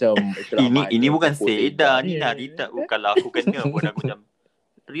 Macam ini bukan Seda, ni Narita. Kalau aku kena pun aku macam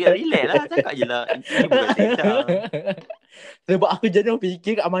relax lah, cakap je lah. Ini bukan Seda. Sebab aku jangan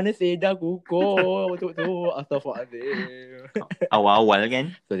fikir kat mana Seda kuko. Betul-betul. Astaghfirullahaladzim. Awal-awal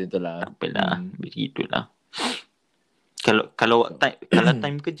kan. So itulah. Apalah, begitulah. Kalau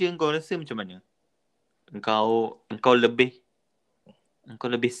time kerja kau rasa macam mana? Engkau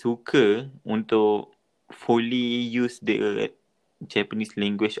lebih suka untuk fully use the Japanese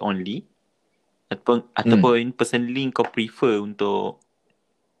language only ataupun personally kau prefer untuk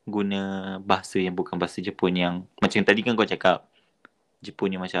guna bahasa yang bukan bahasa Jepun, yang macam tadi kan kau cakap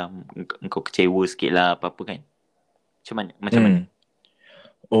Jepun yang macam engkau kecewa sikit lah apa-apa kan. Macam mana?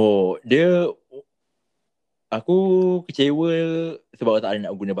 Aku kecewa sebab tak ada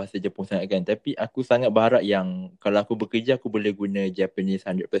nak guna bahasa Jepun sangat kan. Tapi aku sangat berharap yang kalau aku bekerja aku boleh guna Japanese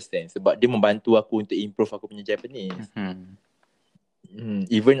 100%. Sebab dia membantu aku untuk improve aku punya Japanese.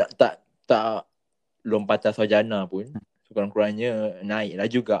 Even tak lompatan sarjana pun kurang-kurangnya naik lah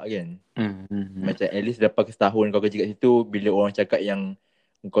juga kan. Macam at least lepas setahun kau kerja kat situ, bila orang cakap yang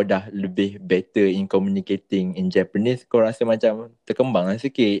kau dah lebih better in communicating in Japanese, kau rasa macam terkembang lah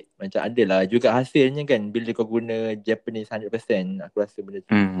sikit. Macam adalah juga hasilnya kan bila kau guna Japanese 100%. Aku rasa benda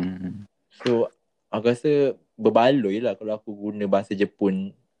tu. So aku rasa berbaloi lah kalau aku guna bahasa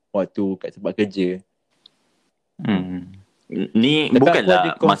Jepun waktu kat tempat kerja. Ni tapi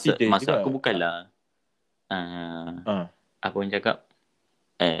bukanlah masa aku bukanlah aku yang cakap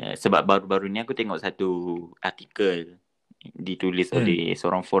sebab baru-baru ni aku tengok satu artikel ditulis oleh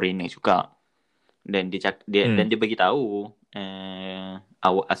seorang foreigner juga, dan dia bagi tahu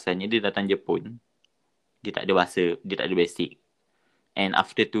awak asalnya dia datang Jepun, dia tak ada bahasa, dia tak ada basic, and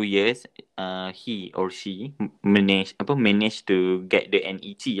after 2 years he or she manage to get the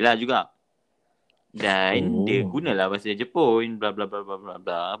NEC lah juga, dan dia gunalah bahasa Jepun bla bla bla bla bla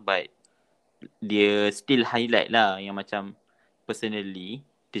bla, but dia still highlight lah yang macam personally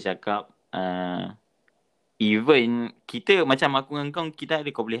dia cakap even kita macam aku dengan kau, kita ada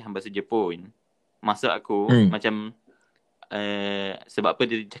kebolehan bahasa Jepun. Maksud aku macam sebab apa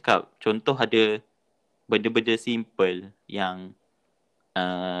dia cakap, contoh ada benda-benda simple yang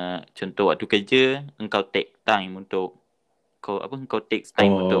contoh waktu kerja engkau take time untuk kau take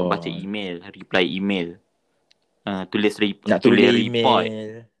time untuk baca email, reply email, tulis report.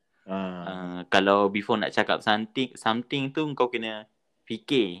 Kalau before nak cakap something tu kau kena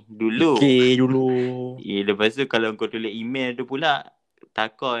fikir dulu. Lepas tu kalau kau tulis email tu pula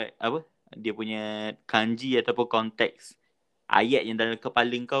takut dia punya kanji ataupun konteks ayat yang dalam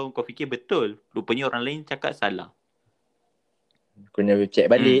kepala kau fikir betul, rupanya orang lain cakap salah. Kena check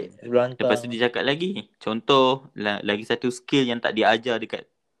balik sebelum hantar. Lepas tu dia cakap lagi, contoh lagi satu skill yang tak diajar dekat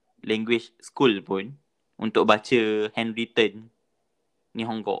language school pun, untuk baca handwritten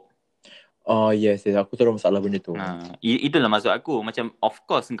Nihongo. Oh yes, aku tahu masalah benda tu. Itulah maksud aku, macam of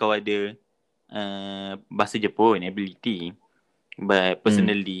course kau ada bahasa Jepun ability, but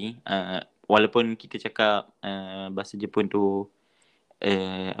personally walaupun kita cakap bahasa Jepun tu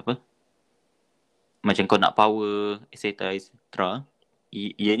macam kau nak power etc,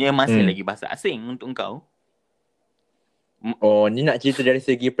 ianya masih lagi bahasa asing untuk kau. Ni nak cerita dari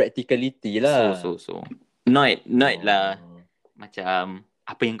segi practicality lah. So not lah macam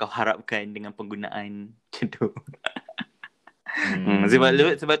apa yang kau harapkan dengan penggunaan macam tu.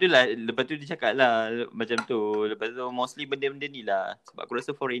 Sebab tu lah, lepas tu dia cakap lah macam tu. Lepas tu mostly benda-benda ni lah. Sebab aku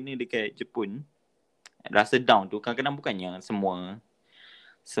rasa foreigner dekat Jepun rasa down tu kadang-kadang bukannya semuanya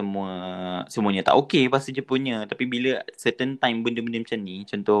tak okay bahasa Jepunnya, tapi bila certain time benda-benda macam ni,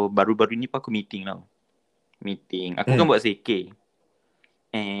 contoh baru-baru ni pun aku meeting aku kan buat CK,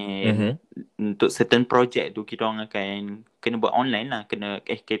 and untuk certain project tu kita orang akan kena buat online lah,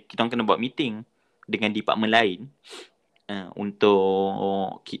 kita orang kena buat meeting dengan department lain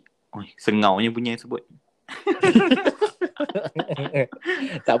untuk sengaunya punya sebut.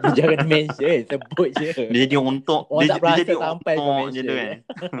 Tak apa, jangan mention, sebut je. Dia jadi ontok. Dia jadi sampai kau mention tu kan.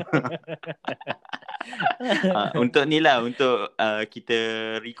 Untuk ni lah, untuk kita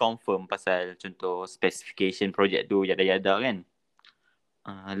reconfirm pasal contoh specification project tu yada-yada kan.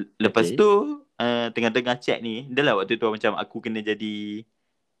 Lepas tu tengah-tengah chat ni, dah lah waktu tu macam aku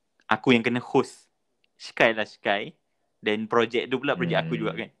yang kena host Sky. Dan project tu pula project aku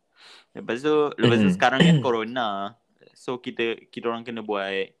juga kan. Lepas tu sekarang kan corona. So kita orang kena buat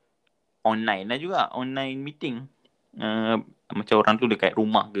online lah juga, online meeting. Macam orang tu dekat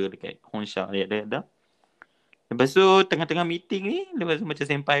rumah ke dekat Honsha ada. Lepas tu tengah-tengah meeting ni, lepas tu macam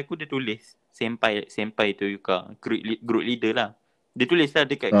senpai aku dia tulis. Senpai tu juga group leader lah. Dia tulis lah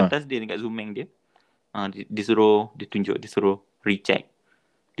dekat kertas dia, dekat Zoom dia. Dia suruh recheck.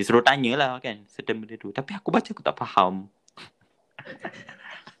 Dia suruh tanya lah kan certain benda tu. Tapi aku baca aku tak faham.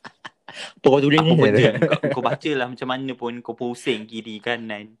 Kau tulis ni kau baca lah macam mana pun, kau pusing kiri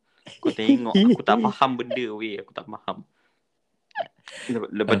kanan, kau tengok, aku tak faham benda aku tak faham.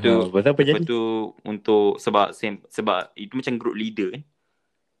 Lepas tu untuk sebab itu macam group leader kan.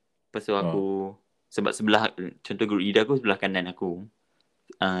 Lepas tu aku sebab sebelah, contoh group leader aku sebelah kanan aku,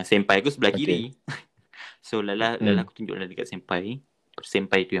 senpai aku sebelah kiri. So lala aku tunjuk lah dekat senpai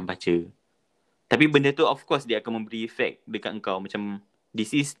tu yang baca. Tapi benda tu of course dia akan memberi efek dekat engkau, macam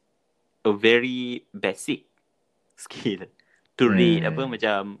this is a very basic skill to read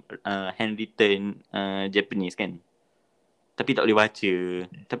macam handwritten Japanese kan. Tapi tak boleh baca.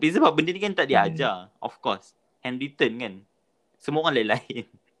 Tapi sebab benda ni kan tak diajar. Of course handwritten kan, semua orang lain-lain.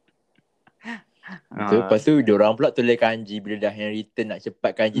 Lepas tu diorang pula tulis kanji. Bila dah handwritten nak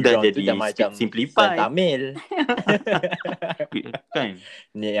cepat kanji diorang tu dah macam simplify Tamil kan.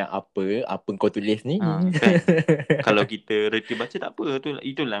 Ni yang apa kau tulis ni kan? Kalau kita reti baca tak apa.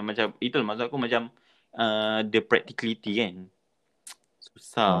 Itulah maksud aku, macam the practicality kan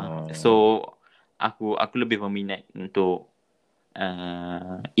susah. So aku lebih berminat untuk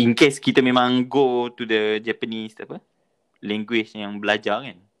in case kita memang go to the Japanese language yang belajar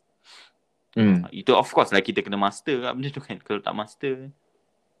kan. Itu of course lah kita kena master kat benda tu kan. Kalau tak master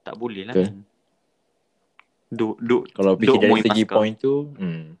tak boleh lah kan. Kalau fikir dari segi point tu,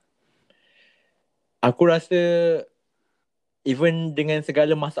 aku rasa even dengan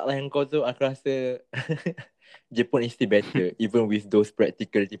segala masalah yang kau tu, aku rasa Jepun is still better even with those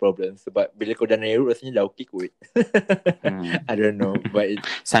practicality problems. Sebab bila kau dah naik road rasanya dah okay kot. I don't know, but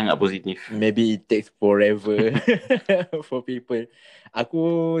sangat positif. Maybe it takes forever for people.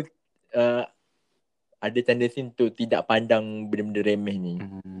 Aku ada tendency untuk tidak pandang benda-benda remeh ni.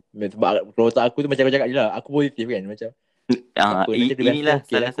 Sebab kalau tak aku tu macam aku cakap je lah, aku positif kan, macam inilah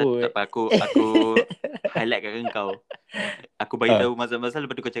salah satu aku highlight kat kau. Aku bagi tahu masalah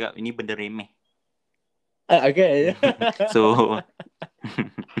lepas tu kau cakap ini benda remeh. Okay. So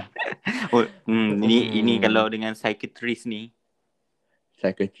ini kalau dengan psychiatrist ni,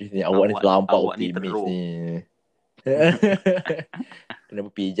 psychiatrist ni awak ni terlampau awak optimis ni ni. Kena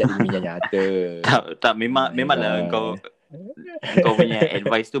berpijak di dunia nyata. Tak memanglah kau punya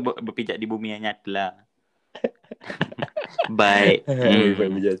advice tu berpijak di bumi yang nyata lah. Baik.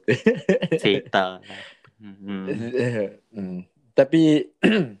 Cerita lah. Tapi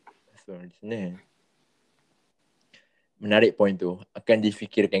menarik point tu. Akan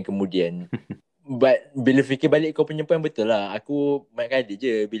difikirkan kemudian. But bila fikir balik kau punya point betul lah. Aku banyak kali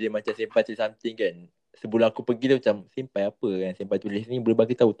je bila macam Senpai tulis something kan, sebelum aku pergi tu macam Senpai apa kan Senpai tulis ni, boleh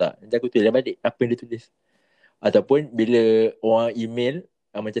bagi tahu tak? Nanti aku tulis balik apa yang dia tulis. Ataupun bila orang email,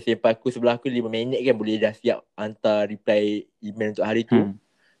 macam Senpai aku sebelah aku 5 minit kan boleh dah siap hantar reply email untuk hari tu.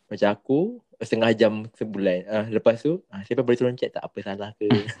 Macam aku setengah jam sebulan. Lepas tu Senpai boleh tolong check tak apa salah ke?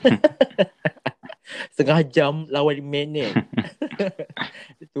 Setengah jam lawan 5 minit.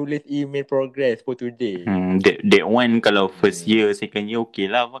 Tulis email progress for today. That one kalau first year, second year okay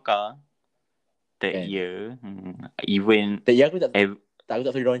lah Fakar. Third year even third year aku tak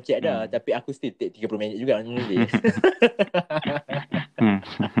suruh diorang check dah. Tapi aku still take 30 minit juga menulis.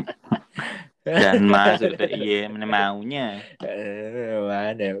 Dan masuk third year mana maunya.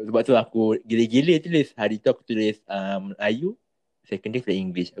 Mana. Sebab tu aku gila-gila tulis. Hari tu aku tulis Melayu, second day tulis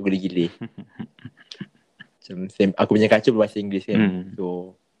English. Aku gila-gila. Aku punya kaca berbahasa Inggeris kan.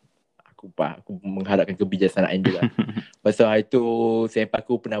 So aku mengharapkan kebijaksanaan dia lah. Pasal hari tu Senpai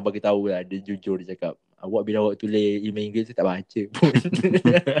aku pernah bagi tahu lah, dia jujur, dia cakap awak bila awak tulis email Inggeris tak baca pun.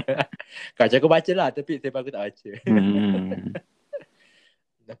 Kaca aku baca lah tapi Senpai aku tak baca.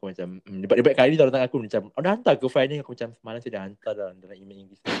 Aku macam debat kali tau datang aku macam dah hantar ke file ni? Aku macam semalam saya dah hantar dalam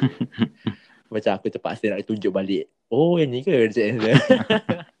email Inggeris. Macam aku terpaksa nak tunjuk balik. Oh yang ni ke?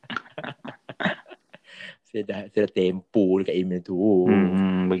 Saya dah tempo dekat email tu.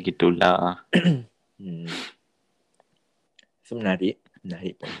 Begitulah. So menarik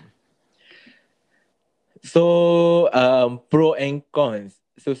pun. So pro and cons.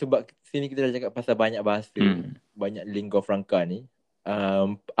 So sebab sini kita dah cakap pasal banyak bahasa, banyak lingua franca ni.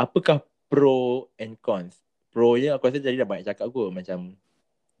 Apakah pro and cons? Pro je aku rasa jadi dah banyak cakap aku, macam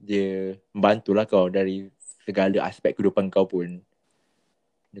dia membantulah kau dari segala aspek kehidupan kau pun.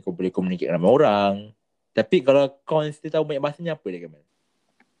 Kau boleh communicate dengan ramai orang. Tapi kalau cons dia tahu banyak bahasanya apa dia Kamal?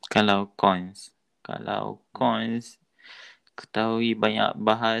 Kalau cons ketahui banyak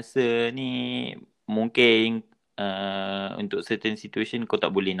bahasa ni mungkin untuk certain situation kau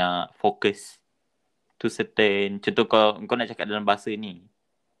tak boleh nak fokus to certain, contoh kau nak cakap dalam bahasa ni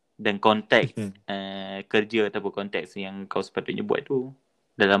dan konteks kerja ataupun konteks yang kau sepatutnya buat tu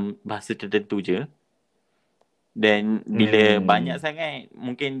dalam bahasa tertentu je. Dan bila banyak sangat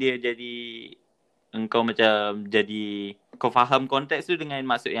mungkin dia jadi engkau macam jadi kau faham konteks tu dengan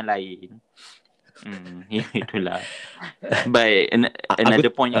maksud yang lain. Itulah. Baik, another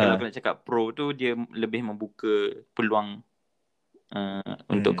point kalau aku nak cakap pro tu, dia lebih membuka peluang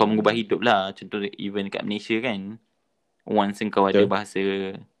untuk kau mengubah hidup lah. Contoh even kat Malaysia kan, once engkau ada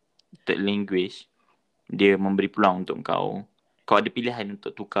bahasa third language, dia memberi peluang untuk kau ada pilihan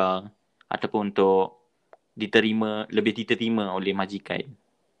untuk tukar ataupun untuk lebih diterima oleh majikan.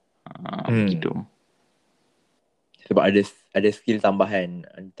 Begitu. Sebab ada skill tambahan,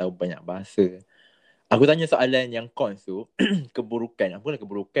 tahu banyak bahasa. Aku tanya soalan yang cons tu, keburukan. Apalah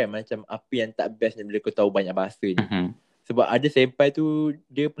keburukan, macam apa yang tak bestnya bila kau tahu banyak bahasa ni. Sebab ada Senpai tu,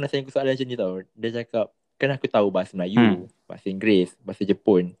 dia pernah tanya aku soalan macam ni tau. Dia cakap, kan aku tahu bahasa Melayu, bahasa Inggeris, bahasa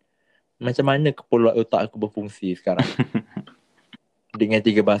Jepun. Macam mana kepala otak aku berfungsi sekarang dengan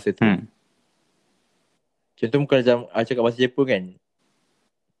 3 bahasa tu? Contoh macam aku cakap bahasa Jepun kan,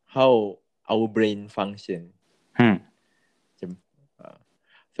 how our brain function. Macam,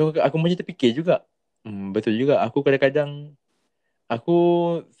 so aku macam terfikir juga, betul juga. Aku kadang-kadang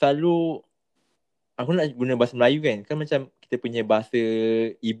aku nak guna bahasa Melayu kan macam kita punya bahasa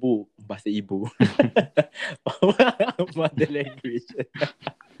ibu mother language.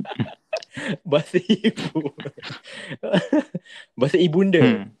 Bahasa ibu. Bahasa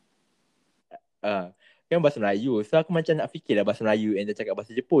ibunda. Kan bahasa Melayu. So aku macam nak fikirlah bahasa Melayu and cakap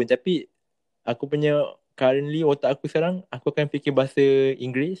bahasa Jepun. Tapi aku punya currently otak aku sekarang, aku akan fikir bahasa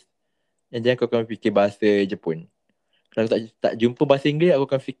Inggeris and then aku akan fikir bahasa Jepun. Kalau aku tak jumpa bahasa Inggeris, aku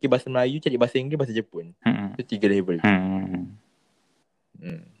akan fikir bahasa Melayu, cari bahasa Inggeris, bahasa Jepun. Itu 3 level.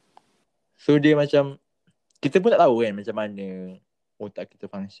 So dia macam, kita pun tak tahu kan macam mana otak kita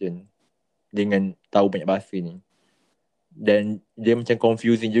function dengan tahu banyak bahasa ni. Dan dia macam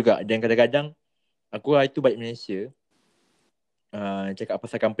confusing juga. Dan kadang-kadang aku hari tu balik Malaysia, cakap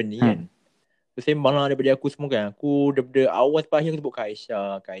pasal company kan. So bersembang lah daripada aku semua kan. Aku daripada awal sampai akhir aku sebut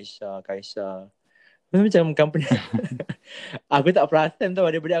Kaisha. Macam company. Aku tak perasan tau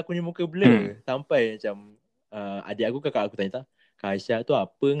daripada aku ni muka blur. Sampai macam adik aku, kakak aku tanya, Kaisha tu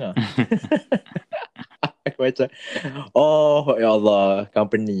apa ngah? Aku macam, oh ya Allah,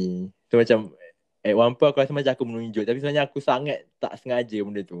 company. Tu macam, at one point aku rasa macam aku menunjuk. Tapi sebenarnya aku sangat tak sengaja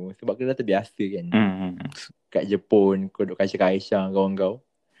benda tu. Sebab kita dah terbiasa kan. Kat Jepun, kau duduk Kaisha kawan kau.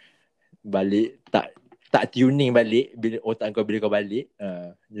 Balik, tak tuning balik. Bila otak kau, bila kau balik.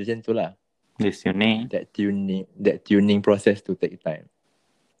 Macam tu lah. That tuning process to take time.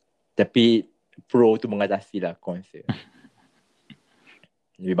 Tapi pro tu mengatasi lah cons dia.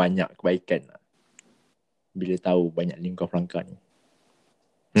 Lebih banyak kebaikan lah bila tahu banyak lingua franca ni.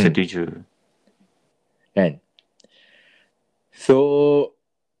 Setuju. Kan? So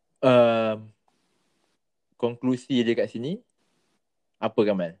konklusi dia kat sini apa,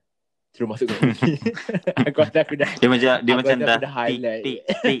 Kamal? Terus masuk konklusi. Aku rasa aku dah dah highlight.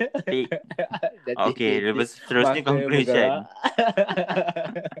 Tik. Okay, lepas terusnya conclusion.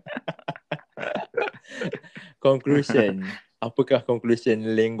 Conclusion. Apakah conclusion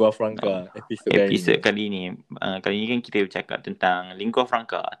lingua franca episod kali ni? Kali ni kan kita bercakap tentang lingua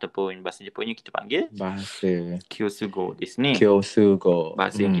franca ataupun bahasa Jepunnya kita panggil bahasa Kyosugo di sini.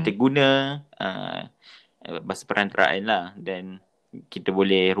 Bahasa yang kita guna bahasa perantaraan lah, dan kita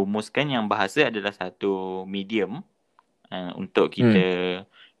boleh rumuskan yang bahasa adalah satu medium untuk kita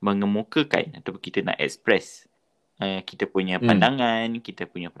mengemukakan ataupun kita nak express kita punya pandangan, kita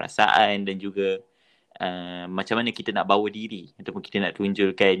punya perasaan dan juga macam mana kita nak bawa diri ataupun kita nak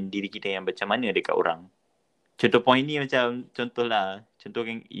tunjukkan diri kita yang macam mana dekat orang. Contoh point ni macam contoh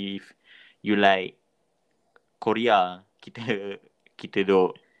kan, if you like Korea, kita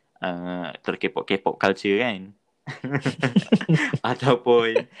duk terkepok-kepok culture kan.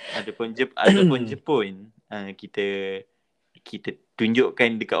 ataupun Jepun, kita tunjukkan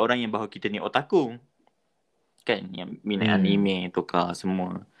dekat orang yang bahawa kita ni otaku kan, yang minat anime tukar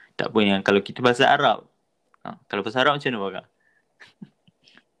semua. Tak pun yang kalau kita bahasa Arab. Kalau bahasa Arab macam mana Bakar?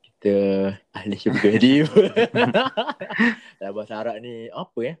 Kita ahli syurga dia. Bahasa Arab ni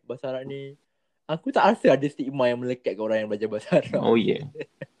apa bahasa Arab ni aku tak rasa ada stigma yang melekat ke orang yang belajar bahasa Arab. Oh ya.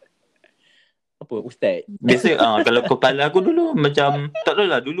 Apa ustaz? Biasa kalau kepala aku dulu macam tak tahu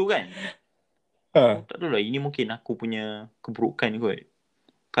lah dulu kan. Tak tahu lah, ini mungkin aku punya keburukan kot.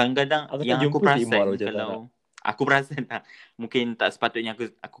 Kadang-kadang yang aku perasan kalau aku perasan mungkin tak sepatutnya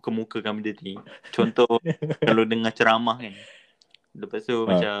aku kemukakan benda ni. Contoh kalau dengar ceramah kan. Lepas tu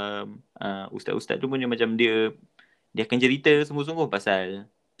macam ustaz-ustaz tu punya macam dia akan cerita sungguh-sungguh pasal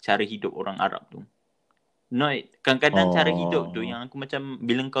cara hidup orang Arab tu. Kadang-kadang cara hidup tu yang aku macam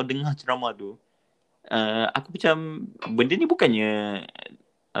bila kau dengar ceramah tu aku macam benda ni bukannya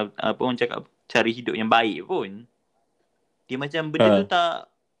apa orang cakap cara hidup yang baik pun. Dia macam benda tu tak,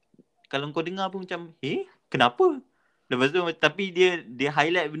 kalau kau dengar pun macam kenapa? Lepas tu tapi dia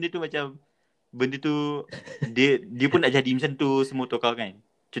highlight benda tu macam benda tu dia pun nak jadi macam tu semua tukar kan.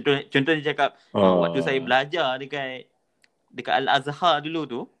 Contoh dia cakap waktu saya belajar dekat Al-Azhar dulu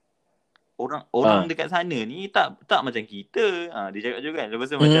tu, orang dekat sana ni tak macam kita. Dia cakap juga kan.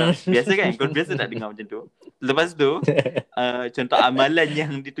 Lepas tu macam biasa kan, kau biasa tak dengar macam tu. Lepas tu contoh amalan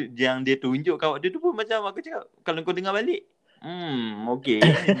yang dia tunjuk kat waktu tu pun macam aku cakap, kalau kau dengar balik okay,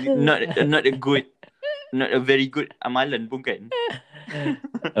 not a very good amalan pun kan.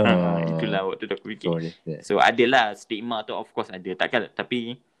 Itulah waktu tu aku fikir. So adalah stigma tu, of course ada. Takkan,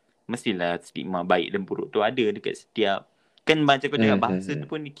 tapi mestilah stigma baik dan buruk tu ada dekat setiap, kan macam kau cakap bahasa tu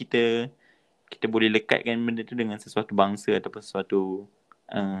pun kita boleh lekatkan benda tu dengan sesuatu bangsa ataupun sesuatu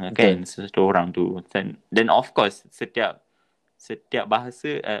kan, sesuatu orang tu. Dan of course setiap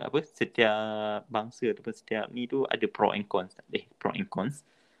bahasa setiap bangsa ataupun setiap ni tu ada pro and cons.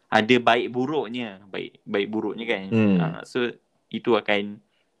 Ada baik buruknya kan. So itu akan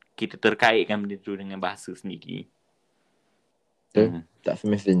kita terkaitkan benda tu dengan bahasa sendiri. Tak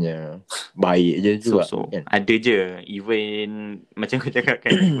semestinya baik je juga kan? Ada je, even macam kau cakap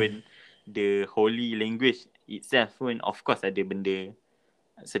kan, even the holy language itself pun of course ada benda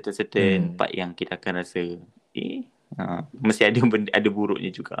certain part yang kita akan rasa mesti ada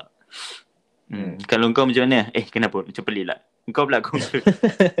buruknya juga. Kalau kau macam mana? Kenapa? Macam pelik lah. Kau pula conclude.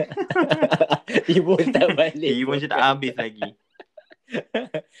 Ibu tak balik. Ibu macam tak habis lagi.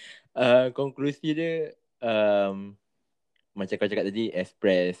 Konklusi dia macam kau cakap tadi,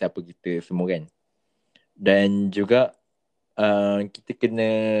 express apa kita semua kan. Dan juga kita kena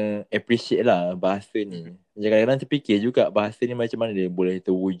appreciate lah bahasa ni. Kadang-kadang terfikir juga bahasa ni macam mana dia boleh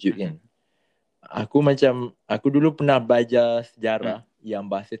terwujud kan. Aku dulu pernah belajar sejarah yang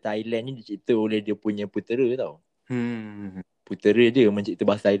bahasa Thailand ni dicipta oleh dia punya putera tau. Putera dia mencipta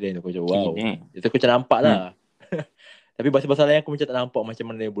bahasa Thailand tu. Aku macam wow. Itu aku macam nampak lah. Tapi bahasa-bahasa lain aku macam tak nampak macam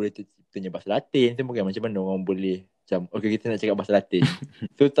mana boleh terciptanya bahasa Latin. Itu mungkin macam mana orang boleh macam okay kita nak cakap bahasa Latin.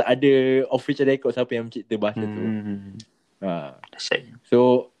 So tak ada official record siapa yang mencipta bahasa tu.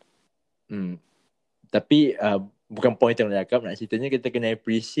 So tapi bukan point yang nak cakap. Nak ceritanya kita kena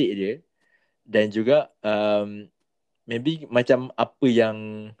appreciate dia. Dan juga maybe macam apa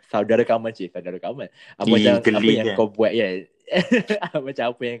yang saudara kamal apa yang kau buat macam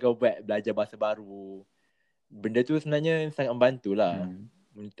apa yang kau buat belajar bahasa baru. Benda tu sebenarnya sangat membantulah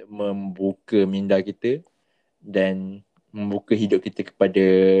untuk membuka minda kita dan membuka hidup kita kepada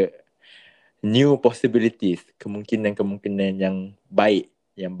new possibilities, kemungkinan yang baik,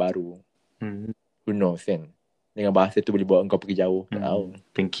 yang baru. Who knows kan? Dengan bahasa tu boleh bawa kau pergi jauh. Tak tahu.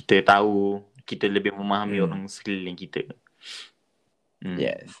 Dan kita tahu, kita lebih memahami orang sekeliling kita.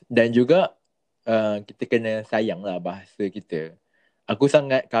 Yes. Dan juga kita kena sayang lah bahasa kita. Aku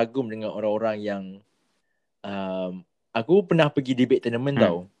sangat kagum dengan orang-orang yang aku pernah pergi debate tournament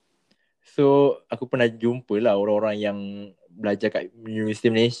tau. So aku pernah jumpa lah orang-orang yang belajar kat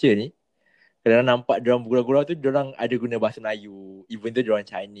Universiti Malaysia ni. Kadang-kadang nampak diorang bergurau-gurau tu diorang ada guna bahasa Melayu. Even tu diorang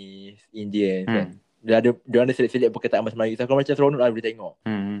Chinese, Indian kan. Diorang ada selit-selit perkataan bahasa Melayu. So aku macam seronok lah boleh tengok.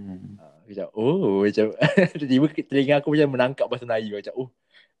 Macam macam tiba-tiba telinga aku macam menangkap bahasa Melayu. Macam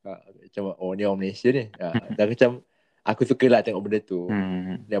macam ni orang Malaysia ni. Dan macam aku suka lah tengok benda tu.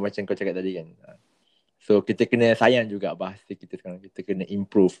 Dan macam kau cakap tadi kan. So kita kena sayang juga bahasa kita sekarang. Kita kena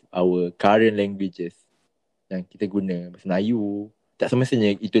improve our current languages yang kita guna. Bahasa Melayu. Tak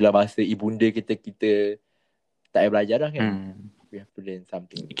semestinya itulah bahasa ibunda kita tak payah belajar dah kan. We have to learn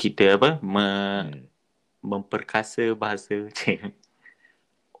something. Kita memperkasa bahasa.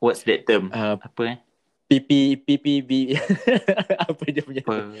 What's that term? Apa PPB apa dia punya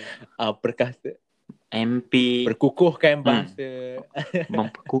perkasa perkukuhkan bahasa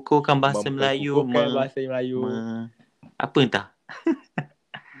memperkukuhkan bahasa Melayu, bahasa Melayu apa entah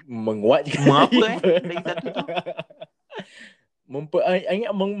menguatkan apa lagi satu tu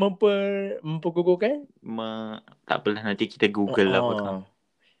memperkukuhkan tak apalah nanti kita google lah apa kan.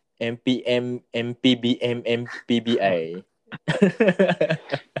 MPBI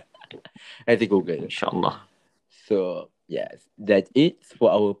nanti google InsyaAllah. So yes, that's it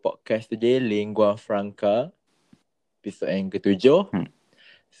for our podcast today, Lingua Franca, episod yang ke-7.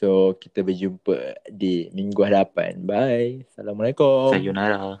 So kita berjumpa di minggu hadapan. Bye. Assalamualaikum.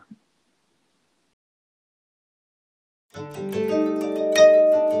 Sayonara.